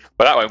usually,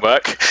 well, that won't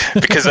work,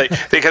 because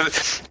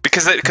it's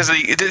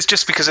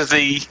just because of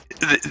the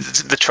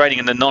training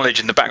and the knowledge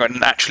and the background,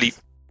 and actually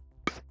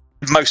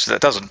most of that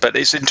doesn't. But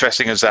it's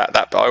interesting as that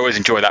I always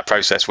enjoy that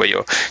process where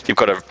you've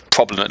got a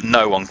problem that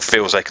no one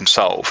feels they can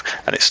solve,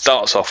 and it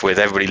starts off with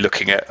everybody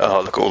looking at, oh,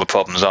 look at all the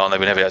problems, aren't they,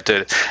 we never able to do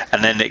it,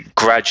 and then it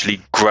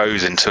gradually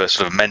grows into a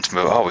sort of momentum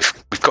of, oh, we've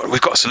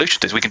got a solution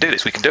to this, we can do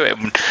this, we can do it,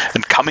 and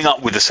coming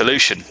up with a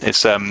solution.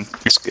 It's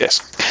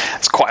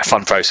quite a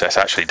fun process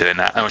actually doing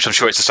that, and which I'm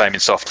sure it's the same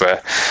in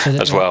software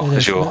as well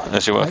as you're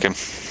working.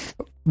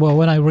 Well,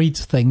 when I read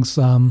things,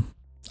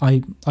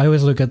 I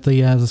always look at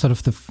the sort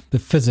of the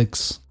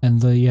physics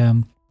and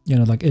the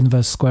like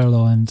inverse square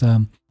law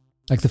and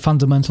like the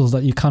fundamentals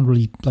that you can't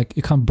really, like,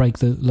 you can't break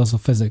the laws of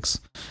physics,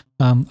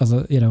 as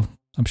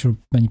I'm sure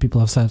many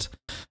people have said.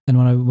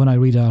 And when I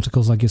read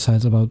articles like you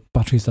said about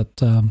batteries that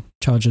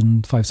charge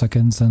in 5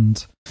 seconds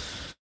and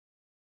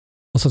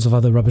all sorts of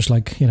other rubbish,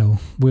 like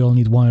we all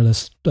need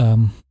wireless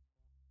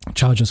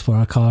chargers for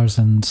our cars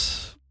and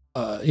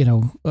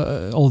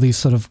all these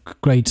sort of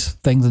great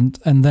things,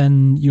 and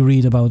then you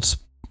read about.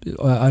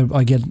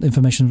 I get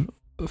information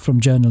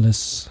from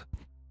journalists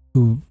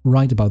who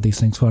write about these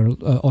things, who are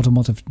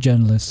automotive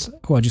journalists,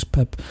 who are just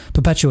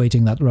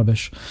perpetuating that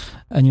rubbish,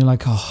 and you're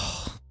like,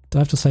 oh, do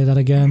I have to say that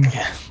again?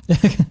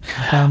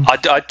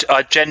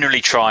 I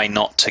generally try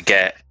not to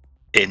get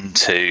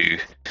into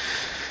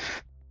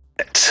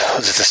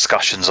the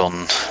discussions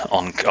on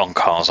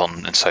cars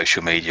on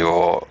social media,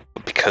 or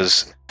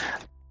because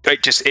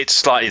it's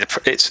it's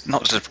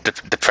not just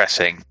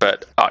depressing,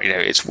 but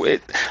there's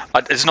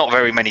not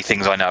very many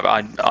things I know.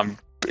 I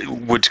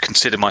would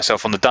consider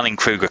myself on the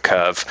Dunning-Kruger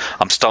curve.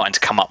 I'm starting to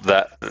come up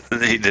the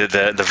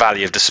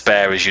valley of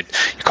despair.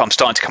 I'm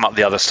starting to come up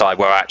the other side,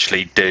 where I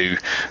actually do,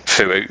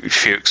 through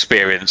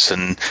experience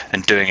and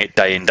doing it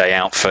day in day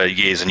out for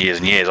years and years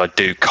and years, I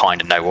do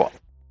kind of know what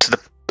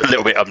a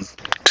little bit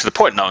to the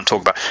point now I'm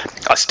talking about.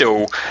 I'm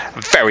still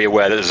very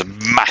aware that there's a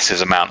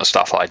massive amount of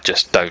stuff I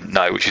just don't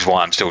know, which is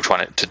why I'm still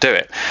trying to do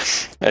it.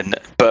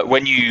 But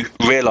when you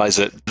realise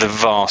that the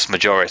vast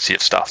majority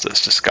of stuff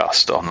that's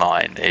discussed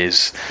online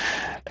is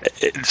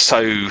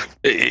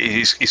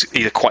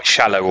either quite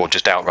shallow or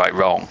just outright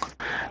wrong,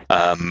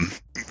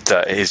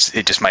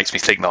 it just makes me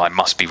think that I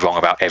must be wrong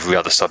about every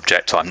other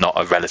subject I'm not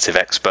a relative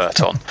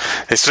expert on.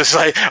 It's just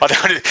like,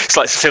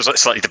 it feels like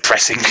slightly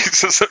depressing.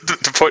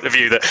 The point of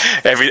view that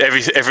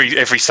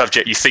every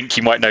subject you think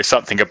you might know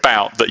something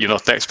about that you're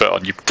not an expert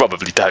on, you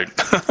probably don't.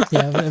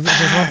 Yeah,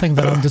 there's one thing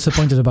that I'm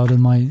disappointed about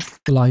in my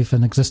life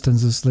and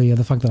existence is the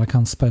fact that I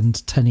can't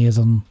spend 10 years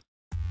on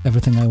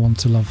everything I want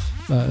to love.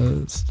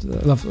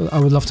 I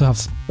would love to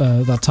have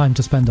that time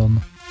to spend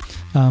on.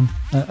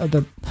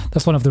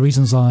 That's one of the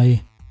reasons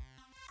I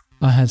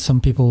had some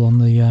people on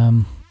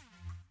the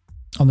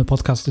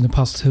podcast in the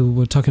past who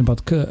were talking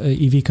about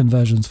EV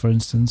conversions, for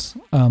instance,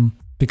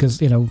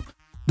 because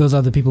those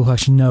are the people who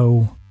actually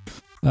know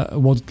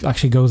what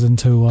actually goes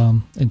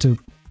into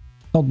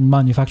not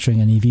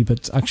manufacturing an EV,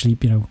 but actually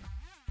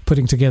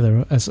putting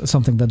together as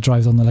something that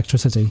drives on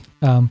electricity.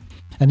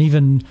 And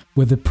even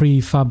with the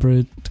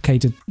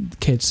prefabricated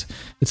kit,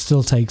 it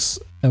still takes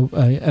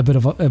a bit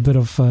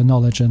of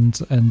knowledge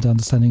and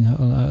understanding,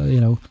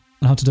 on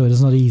how to do it.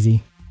 It's not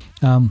easy.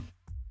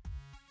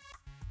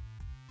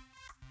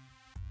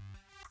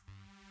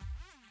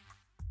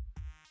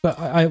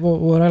 But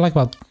what I like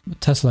about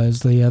Tesla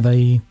is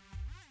they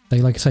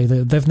like I say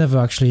they've never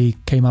actually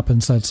came up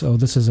and said, oh,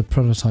 this is a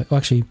prototype. Well,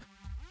 actually,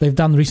 they've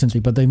done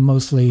recently, but they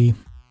mostly,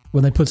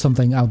 when they put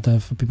something out there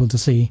for people to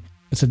see,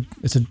 it's a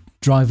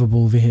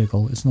drivable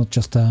vehicle. It's not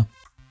just a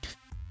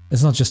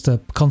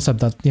concept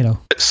that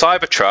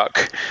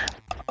Cybertruck,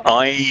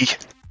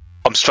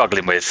 I'm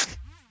struggling with.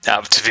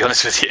 To be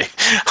honest with you,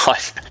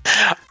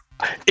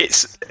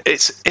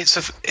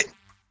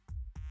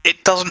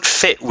 it doesn't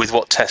fit with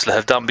what Tesla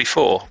have done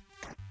before.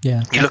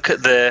 Yeah. You look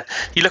at the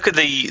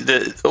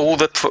all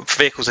the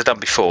vehicles they've done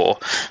before.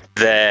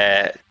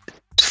 They're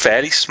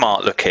fairly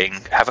smart looking,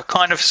 have a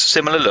kind of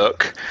similar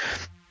look,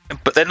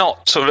 but they're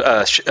not sort of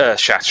earth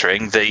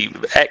shattering. The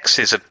X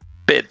is a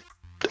bit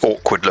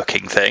awkward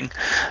looking thing,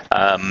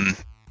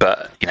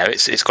 but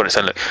it's got its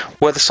own look.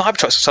 Well, the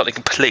Cybertrucks are something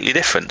completely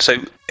different, so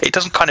it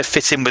doesn't kind of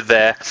fit in with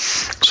their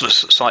sort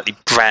of slightly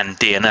brand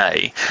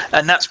DNA,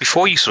 and that's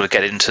before you sort of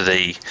get into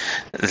the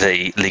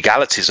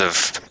legalities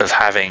of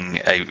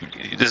having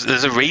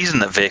there's a reason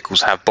that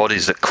vehicles have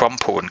bodies that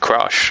crumple and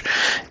crush,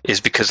 is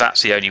because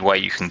that's the only way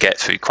you can get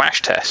through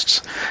crash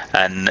tests,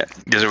 and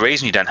there's a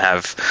reason you don't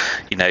have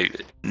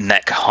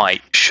neck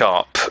height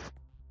sharp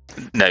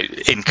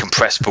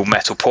incompressible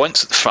metal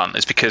points at the front,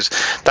 is because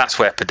that's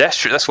where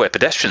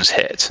pedestrians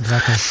hit.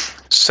 Exactly.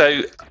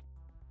 So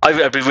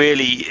I'd be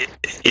really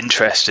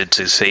interested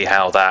to see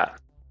what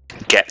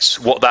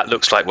that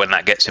looks like when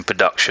that gets in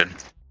production,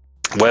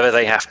 whether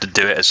they have to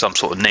do it as some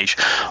sort of niche,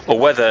 or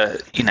whether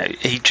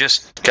he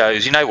just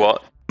goes, you know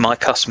what, my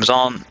customers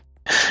aren't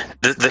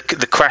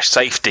the crash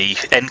safety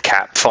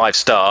NCAP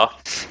 5-star,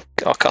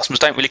 our customers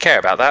don't really care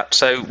about that,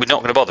 so we're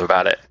not going to bother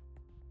about it.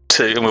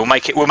 And we'll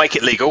make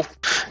it legal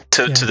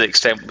to the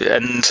extent,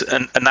 and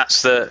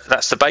that's the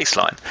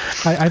baseline.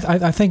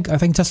 I think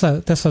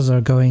Teslas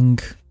are going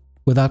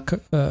with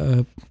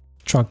that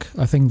truck.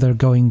 I think they're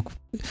going.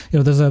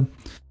 There's a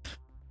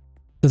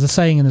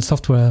saying in the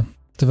software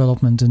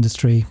development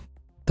industry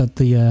that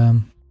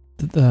the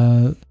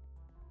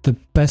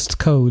best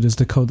code is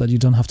the code that you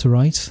don't have to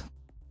write,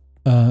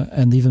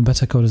 and even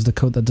better code is the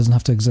code that doesn't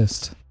have to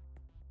exist.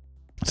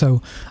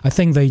 So I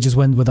think they just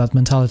went with that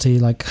mentality,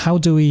 like, how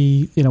do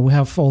we, we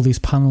have all these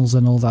panels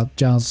and all that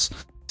jazz,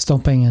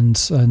 stomping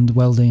and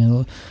welding,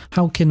 and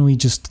how can we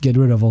just get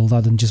rid of all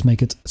that and just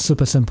make it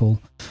super simple?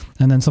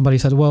 And then somebody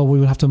said, well, we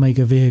would have to make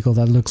a vehicle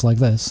that looks like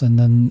this. And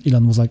then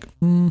Elon was like,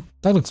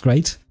 that looks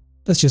great.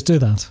 Let's just do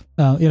that.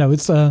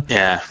 It's...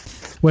 yeah.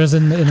 Whereas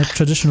in a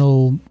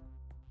traditional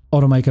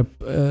automaker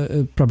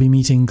probably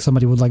meeting,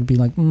 somebody would be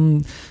like,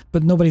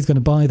 but nobody's going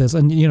to buy this,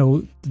 and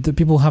the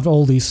people have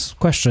all these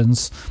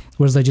questions,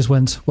 whereas they just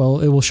went, well,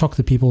 it will shock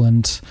the people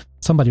and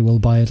somebody will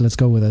buy it, let's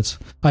go with it.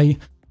 I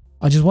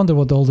just wonder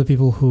what all the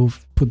people who've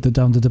put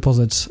down the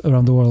deposit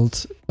around the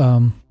world,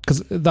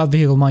 because that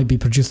vehicle might be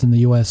produced in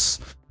the US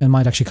and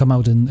might actually come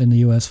out in the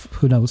US,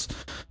 who knows.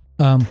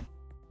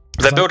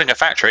 They're building a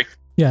factory.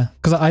 Yeah,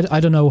 because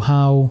I don't know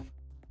how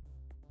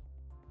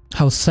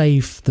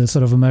safe the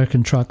sort of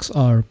American trucks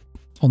are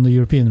on the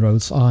European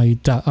roads. I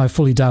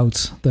fully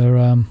doubt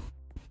they're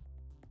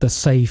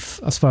safe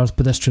as far as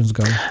pedestrians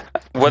go.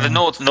 Well,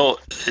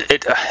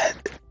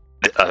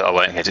 I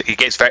won't get it.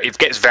 It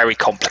gets very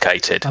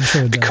complicated. I'm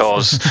sure it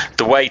because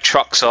the way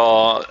trucks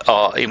are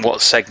in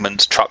what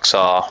segments trucks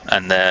are,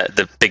 and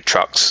the big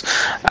trucks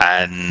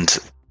and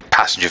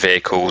passenger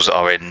vehicles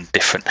are in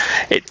different.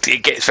 It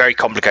gets very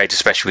complicated,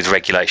 especially with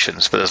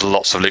regulations. But there's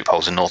lots of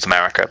loopholes in North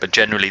America. But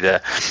generally,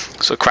 the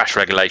sort of crash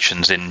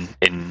regulations in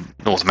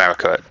North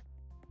America,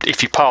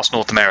 if you pass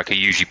North America,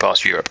 you usually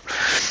pass Europe.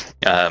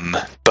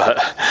 But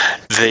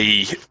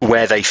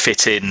where they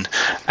fit in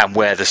and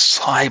where the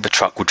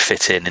Cybertruck would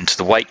fit into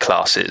the weight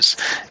classes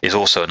is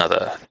also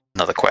another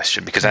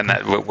question, because then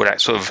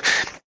that sort of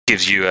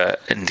gives you an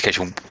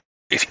indication.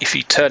 If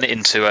you turn it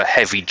into a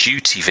heavy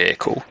duty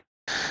vehicle,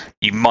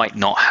 you might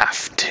not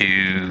have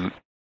to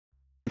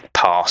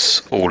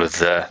pass all of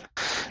the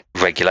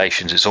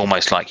regulations. It's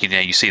almost like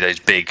you see those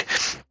big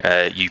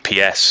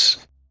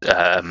UPS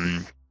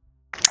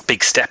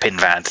big step-in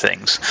van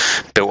things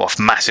built off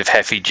massive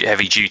heavy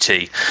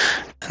duty,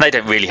 and they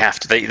don't really have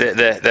to.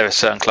 They're a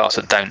certain class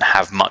that don't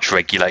have much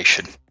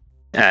regulation,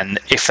 and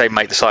if they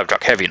make the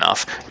Cybertruck heavy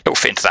enough, it'll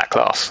fit into that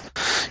class.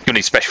 You'll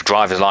need special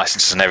driver's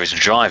licenses and everything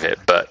to drive it,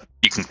 but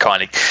you can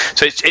kind of.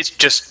 So it's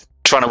just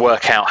trying to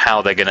work out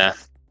how they're gonna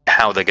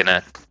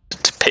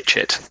to pitch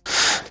it.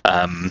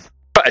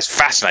 But it's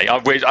fascinating.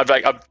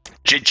 I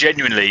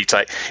genuinely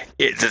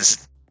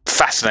it's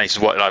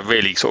fascinating. What I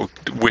really sort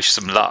of wish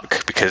some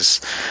luck,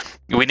 because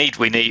we need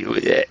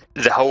the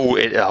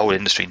whole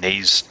industry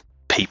needs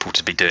people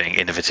to be doing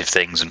innovative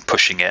things and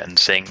pushing it and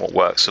seeing what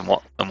works and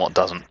what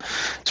doesn't,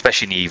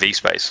 especially in the EV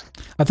space.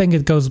 I think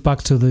it goes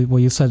back to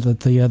what you said, that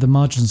the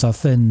margins are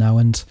thin now,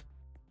 and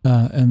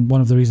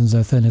one of the reasons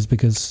they're thin is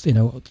because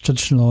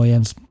traditional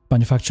OEMs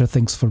manufacture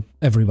things for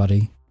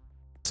everybody,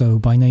 So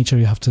by nature,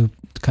 you have to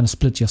kind of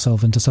split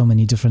yourself into so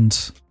many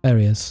different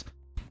areas.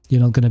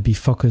 You're not going to be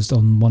focused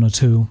on one or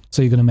two,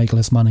 so you're going to make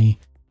less money.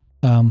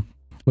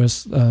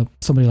 Whereas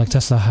somebody like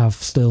Tesla have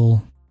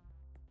still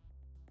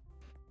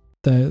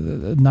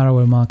the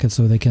narrower market,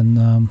 so they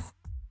can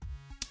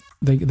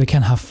they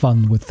can have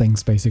fun with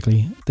things.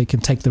 Basically, they can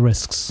take the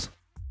risks.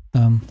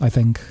 I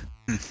think.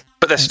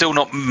 But they're still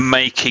not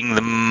making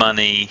the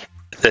money.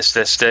 They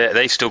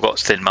still got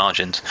thin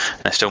margins.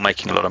 They're still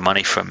making a lot of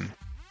money from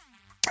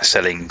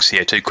selling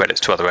CO2 credits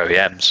to other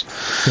OEMs.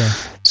 Yeah.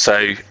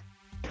 So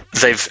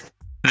they've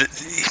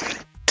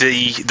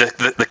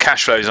the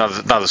cash flow is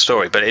another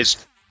story, but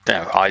it's.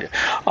 No, I'm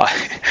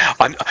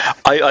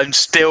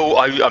still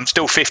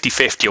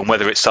 50-50 on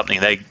whether it's something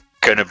they're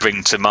going to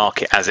bring to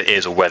market as it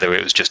is, or whether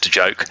it was just a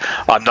joke.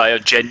 I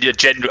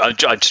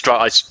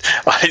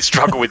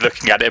struggle with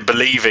looking at it and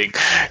believing,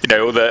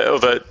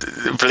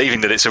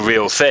 believing that it's a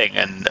real thing.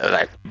 And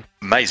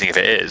amazing if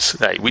it is.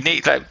 We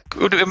need. It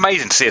would be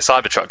amazing to see a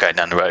Cybertruck going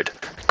down the road.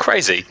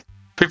 Crazy, it'd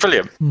be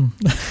brilliant.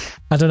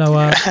 I don't know.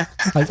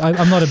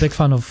 I'm not a big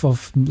fan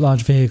of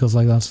large vehicles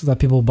like that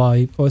people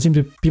buy, or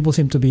people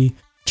seem to be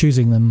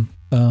choosing them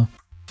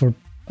for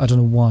I don't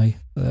know why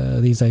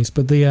these days.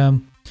 But the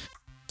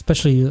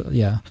especially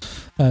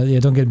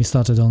don't get me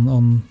started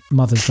on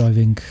mothers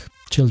driving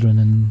children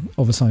in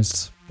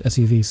oversized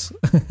SUVs.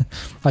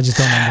 I just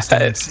don't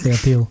understand the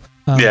appeal.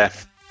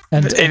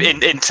 And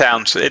in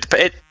towns, there's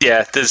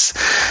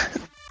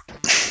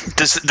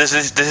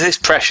this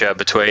pressure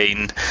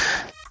between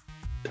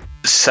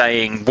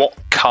saying what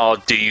car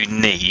do you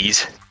need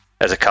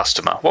as a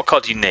customer, what car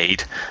do you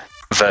need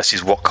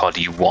versus what car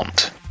do you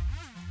want.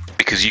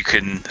 Because you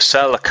can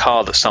sell a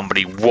car that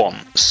somebody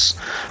wants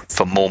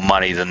for more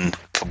money than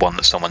for one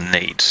that someone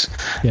needs.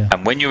 Yeah.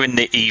 And when you're in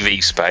the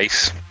EV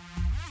space,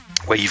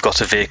 where you've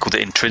got a vehicle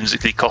that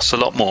intrinsically costs a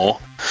lot more,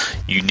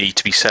 you need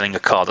to be selling a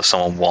car that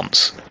someone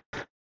wants.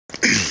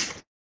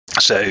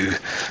 So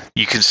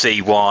you can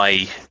see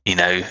why,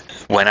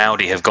 when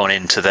Audi have gone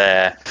into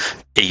their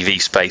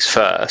EV space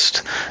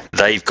first,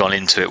 they've gone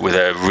into it with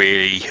a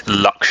really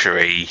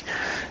luxury,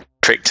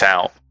 tricked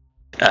out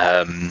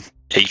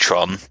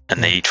e-tron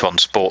and the e-tron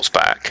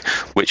Sportsback,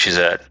 which is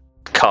a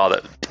car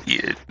that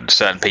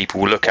certain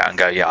people will look at and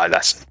go, yeah,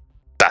 that's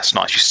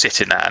nice. You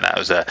sit in that, and that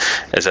was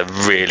a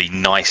really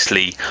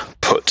nicely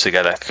put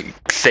together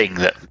thing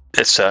that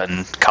a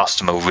certain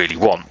customer will really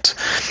want.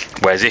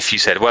 Whereas if you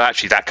said, well,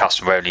 actually that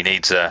customer only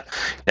needs an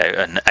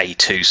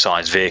A2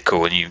 size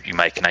vehicle, and you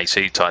make an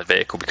A2 size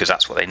vehicle because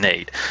that's what they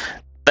need,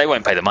 they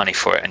won't pay the money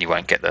for it, and you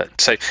won't get that.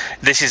 So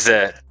this is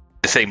the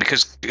thing,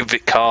 because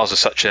cars are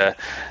such a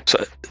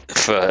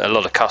for a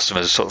lot of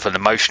customers sort of an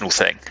emotional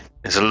thing.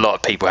 There's a lot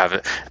of people have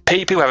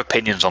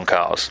opinions on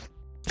cars.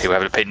 People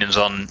have opinions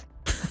on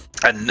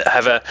and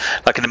have an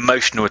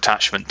emotional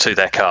attachment to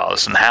their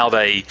cars and how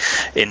they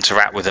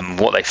interact with them,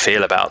 what they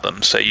feel about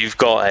them. So you've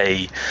got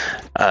a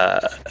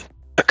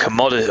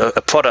commodity,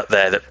 a product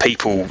there that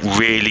people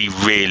really,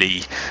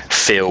 really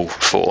feel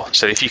for.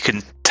 So if you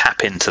can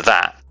tap into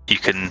that, you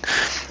can.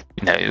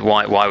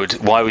 Why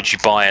would you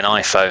buy an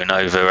iPhone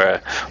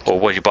over or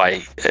would you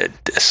buy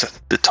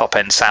the top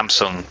end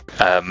Samsung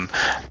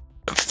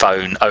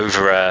phone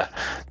over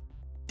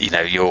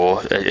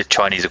your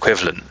Chinese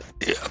equivalent?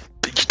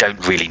 But you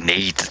don't really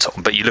need the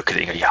top. But you look at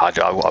it and go, yeah,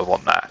 I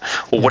want that,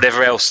 or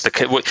whatever else.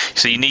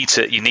 So you need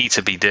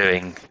to be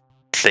doing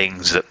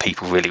things that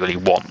people really, really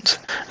want,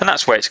 and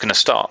that's where it's going to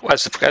start.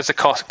 As the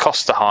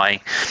costs are high,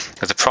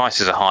 as the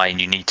prices are high,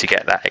 and you need to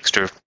get that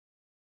extra.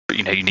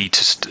 You need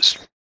to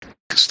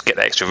get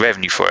that extra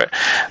revenue for it.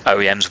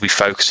 OEMs will be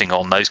focusing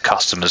on those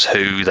customers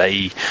who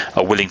they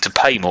are willing to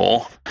pay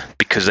more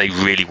because they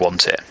really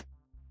want it,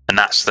 and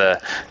that's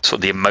the sort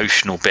of the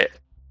emotional bit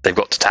they've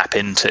got to tap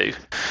into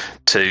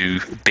to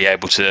be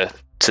able to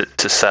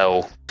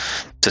sell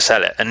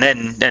it, and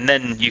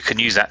then you can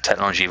use that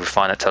technology,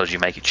 refine that technology,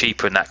 make it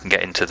cheaper, and that can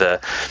get into the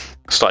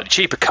slightly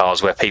cheaper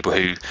cars where people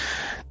who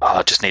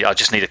I just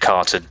need a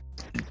car to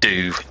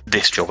do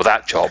this job or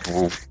that job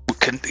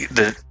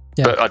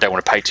but I don't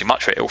want to pay too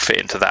much for it. It will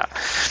fit into that.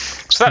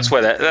 So that's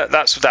where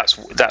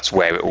that's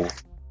where it will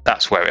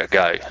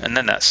go, and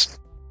then that's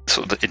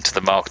sort of into the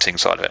marketing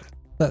side of it.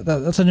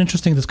 That's an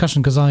interesting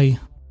discussion, because I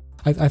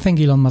think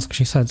Elon Musk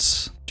actually said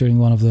during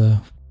one of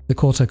the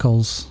quarter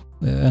calls,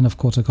 end of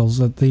quarter calls,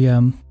 that they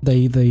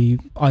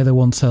either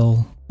won't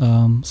sell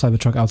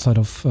Cybertruck outside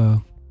of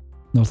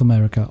North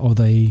America, or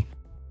they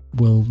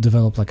will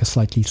develop like a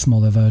slightly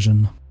smaller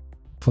version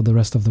for the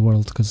rest of the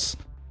world, because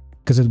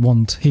it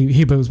won't.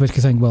 He was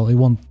basically saying, well, it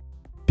won't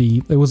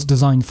be. It was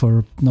designed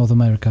for North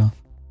America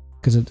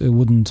because it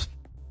wouldn't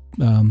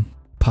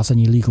pass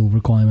any legal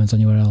requirements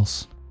anywhere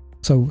else.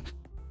 So,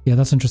 yeah,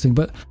 that's interesting.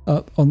 But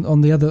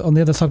on the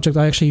other subject,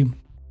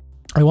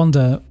 I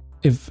wonder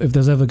if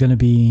there's ever going to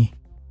be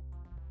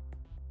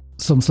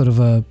some sort of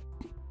a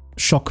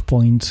shock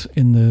point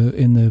in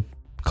the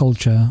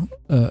culture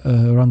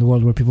around the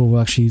world where people will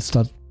actually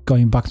start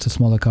going back to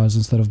smaller cars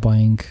instead of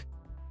buying.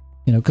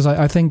 Because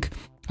I think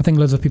I think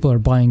loads of people are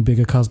buying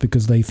bigger cars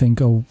because they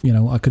think, oh,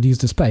 I could use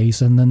the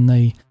space, and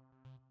then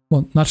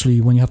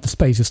naturally, when you have the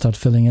space, you start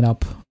filling it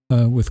up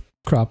with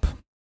crap.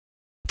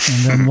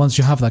 And then once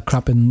you have that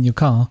crap in your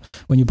car,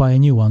 when you buy a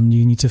new one,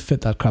 you need to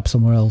fit that crap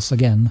somewhere else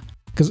again.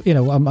 Because,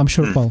 I'm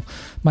sure, well,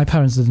 my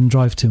parents didn't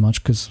drive too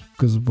much because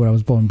where I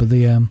was born, but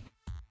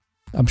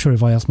I'm sure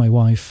if I ask my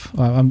wife,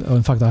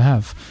 in fact I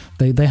have,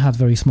 they had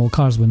very small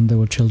cars when they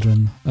were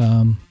children,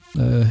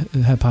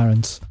 her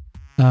parents,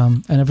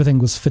 and everything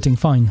was fitting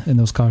fine in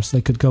those cars.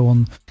 They could go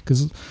on,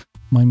 because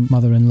my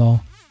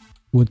mother-in-law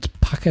would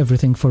pack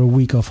everything for a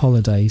week of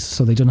holidays,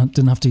 so they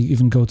didn't have to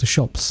even go to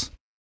shops.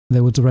 They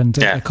would rent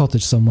a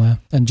cottage somewhere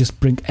and just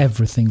bring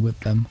everything with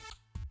them.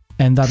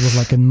 And that was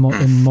like in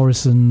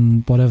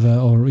Morrison, whatever,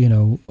 or,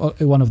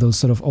 one of those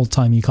sort of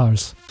old-timey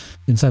cars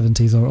in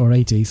 70s or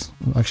 80s.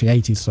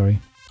 Actually, 80s, sorry.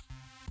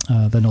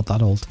 They're not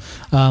that old.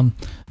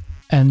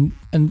 And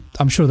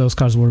I'm sure those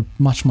cars were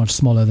much, much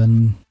smaller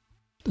than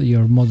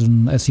your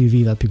modern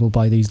SUV that people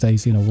buy these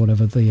days,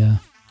 whatever the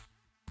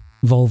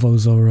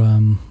Volvos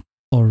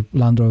or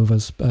Land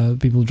Rovers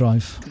people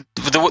drive.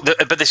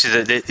 But this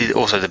is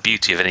also the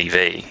beauty of an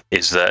EV,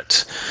 is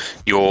that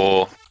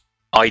your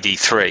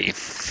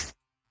ID3,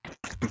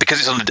 because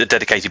it's on a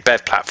dedicated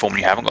BEV platform,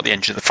 you haven't got the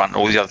engine at the front and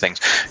all these other things,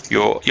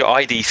 your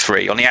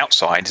ID3 on the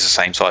outside is the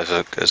same size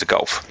as a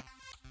Golf.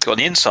 So on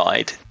the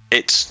inside,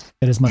 it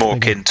is more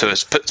bigger, akin to a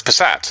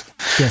Passat.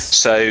 Yes.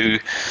 So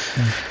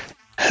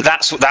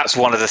that's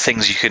one of the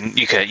things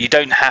you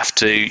don't have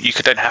to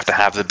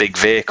have the big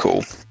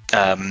vehicle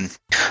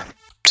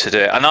to do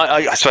it. And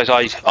I suppose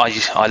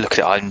I look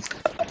at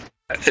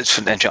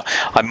it.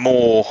 I'm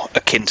more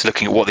akin to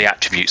looking at what the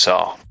attributes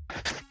are.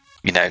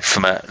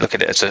 From look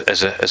at it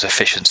as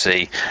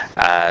efficiency,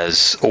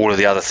 as all of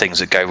the other things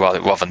that go rather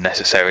than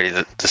necessarily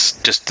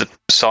just the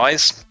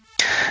size.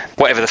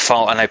 Whatever the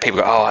fault, I know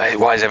people go, oh,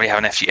 why does everybody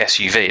have an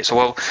SUV? So,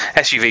 well,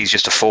 SUV is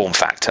just a form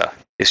factor.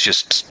 It's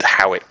just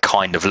how it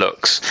kind of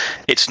looks.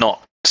 It's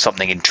not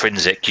something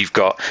intrinsic. You've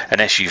got an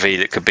SUV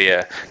that could be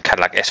a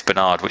Cadillac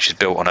Esplanade, which is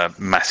built on a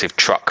massive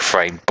truck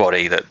frame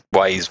body that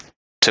weighs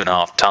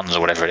 2.5 tons or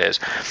whatever it is.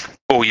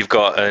 Or you've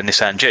got a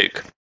Nissan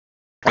Juke.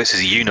 This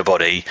is a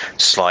unibody,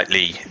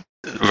 slightly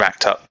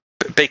racked up,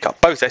 big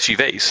up, both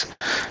SUVs.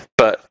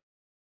 But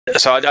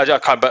so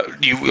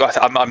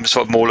I'm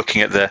sort of more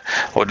looking at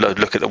what are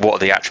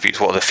the attributes,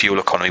 what are the fuel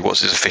economy,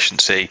 what's its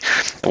efficiency,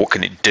 what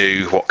can it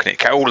do, what can it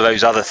carry, all of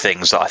those other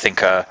things that I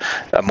think are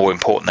more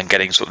important than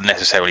getting sort of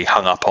necessarily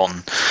hung up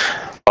on.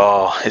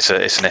 Oh, it's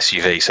an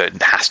SUV, so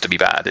it has to be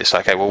bad. It's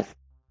like, okay, well,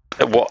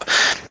 what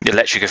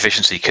electric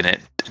efficiency can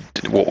it?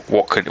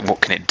 What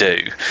can it do?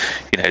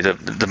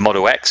 The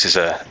Model X is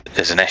an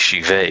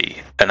SUV,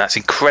 and that's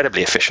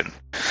incredibly efficient.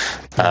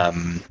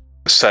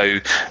 So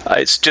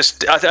it's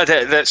just,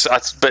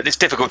 but it's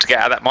difficult to get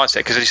out of that mindset,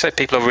 because as you say,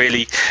 people are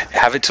really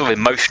having sort of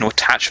emotional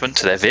attachment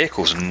to their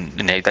vehicles, and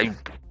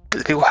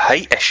people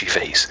hate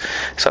SUVs.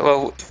 So,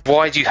 well,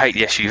 why do you hate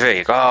the SUV?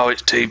 You go, oh,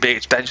 it's too big,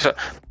 it's dangerous.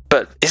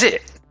 But is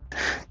it?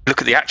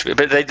 Look at the attribute.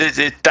 But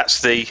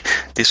that's the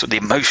sort of the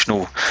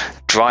emotional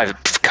drive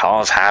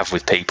cars have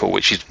with people,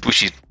 which is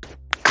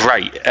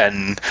great,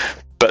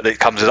 but it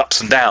comes with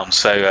ups and downs.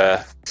 So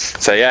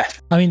yeah.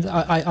 I mean,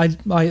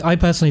 I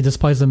personally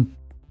despise them.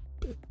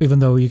 Even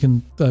though you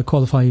can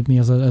qualify me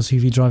as a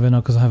SUV driver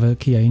now because I have a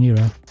Kia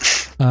Niro.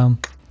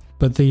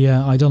 But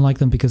I don't like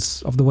them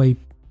because of the way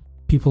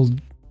people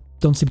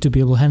don't seem to be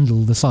able to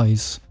handle the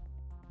size.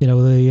 They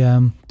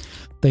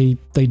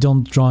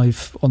don't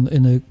drive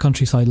in a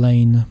countryside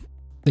lane.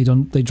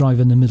 They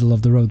drive in the middle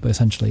of the road,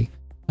 essentially.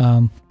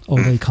 Or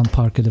they can't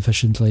park it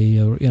efficiently,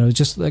 or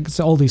just like it's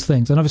all these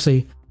things. And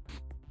obviously,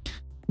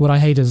 what I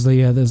hate is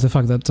the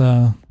fact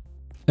that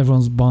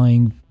everyone's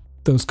buying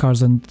those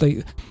cars, and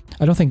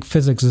I don't think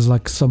physics is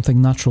like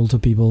something natural to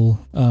people.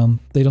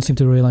 They don't seem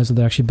to realize that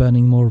they're actually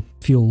burning more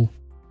fuel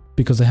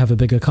because they have a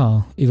bigger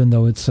car, even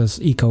though it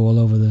says eco all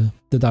over the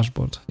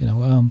dashboard.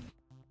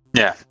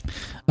 Yeah.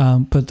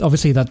 But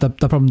obviously that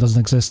problem doesn't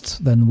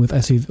exist then with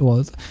SUV.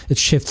 Well, it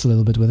shifts a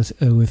little bit with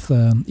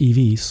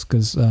EVs,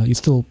 because you're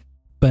still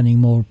burning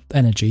more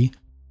energy,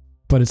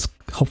 but it's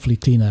hopefully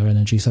cleaner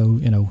energy. So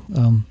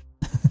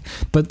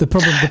but the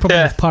problem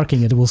with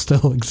parking it will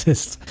still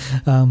exist.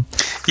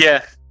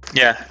 Yeah.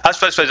 I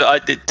suppose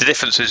the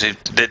difference is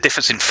the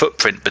difference in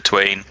footprint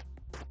between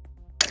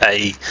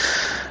a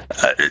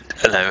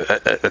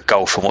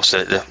Golf and what's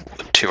the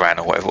Touran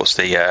or whatever. What's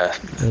the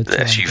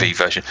SUV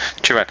version?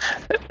 Touran.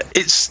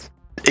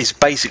 It's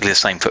basically the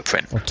same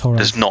footprint.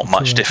 There's not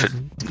much different.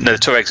 No, the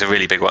Touareg's a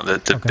really big one.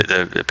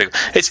 The big.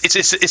 It's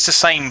the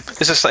same.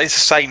 It's the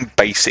same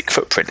basic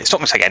footprint. It's not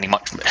going to take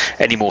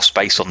any more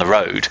space on the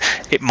road.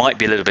 It might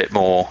be a little bit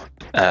more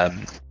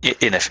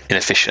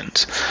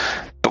inefficient.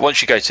 But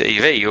once you go to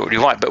EV, you're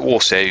right. But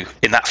also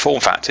in that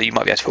form factor, you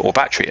might be able to put more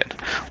battery in,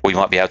 or you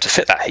might be able to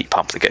fit that heat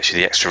pump that gets you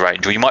the extra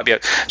range, or you might be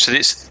able. So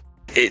it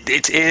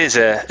is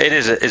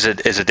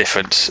a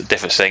different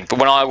thing. But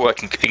when I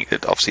work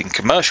obviously in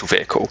commercial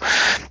vehicle,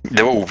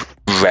 they're all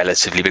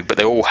relatively big, but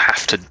they all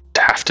have to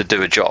have to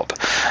do a job.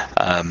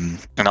 And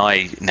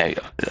I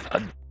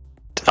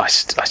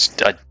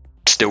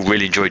still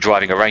really enjoy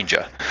driving a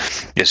Ranger.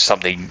 There's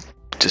something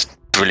just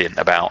brilliant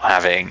about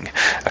having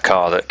a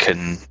car that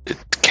can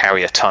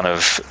carry a ton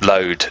of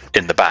load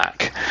in the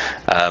back,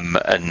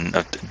 and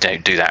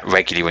do that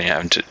regularly when you're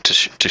having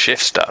to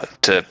shift stuff,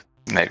 to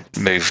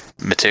move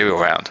material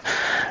around,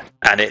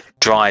 and it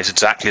drives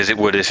exactly as it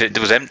would if it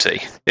was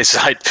empty. It's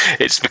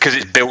because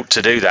it's built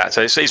to do that.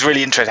 So it's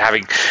really interesting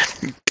having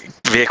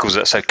vehicles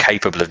that are so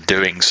capable of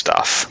doing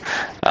stuff,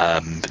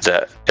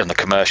 that on the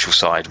commercial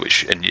side,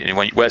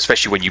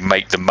 especially when you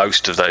make the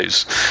most of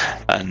those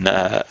and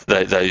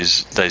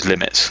those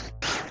limits.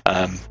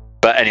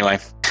 But anyway,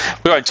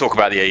 we won't talk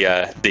about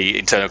the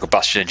internal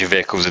combustion engine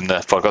vehicles in the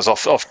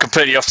podcast.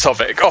 Completely off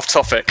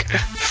topic.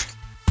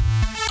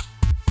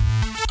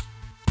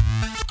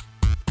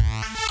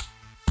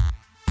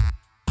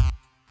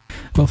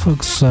 Well,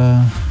 folks,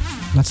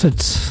 that's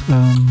it.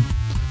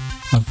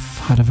 I've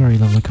had a very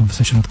lovely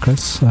conversation with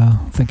Chris.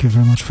 Thank you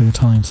very much for your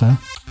time, sir.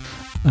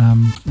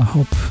 I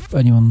hope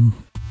anyone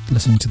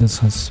listening to this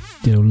has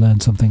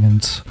learned something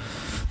and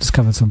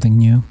discovered something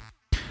new.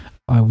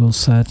 I will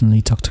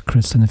certainly talk to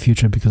Chris in the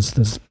future, because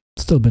there's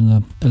still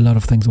been a lot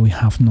of things that we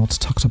have not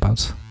talked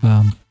about.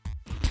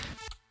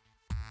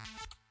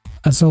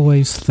 As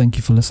always, thank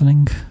you for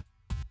listening.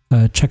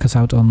 Check us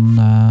out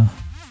on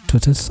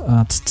Twitter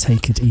at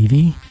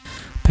TakeItEV,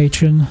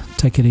 Patreon,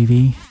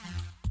 TakeItEV,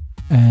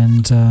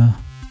 and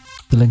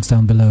the links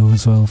down below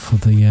as well for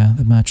the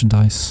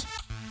merchandise.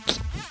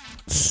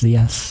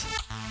 CS.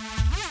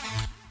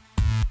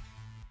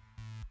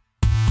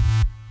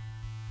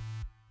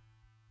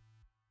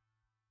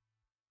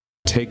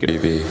 Take it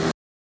easy.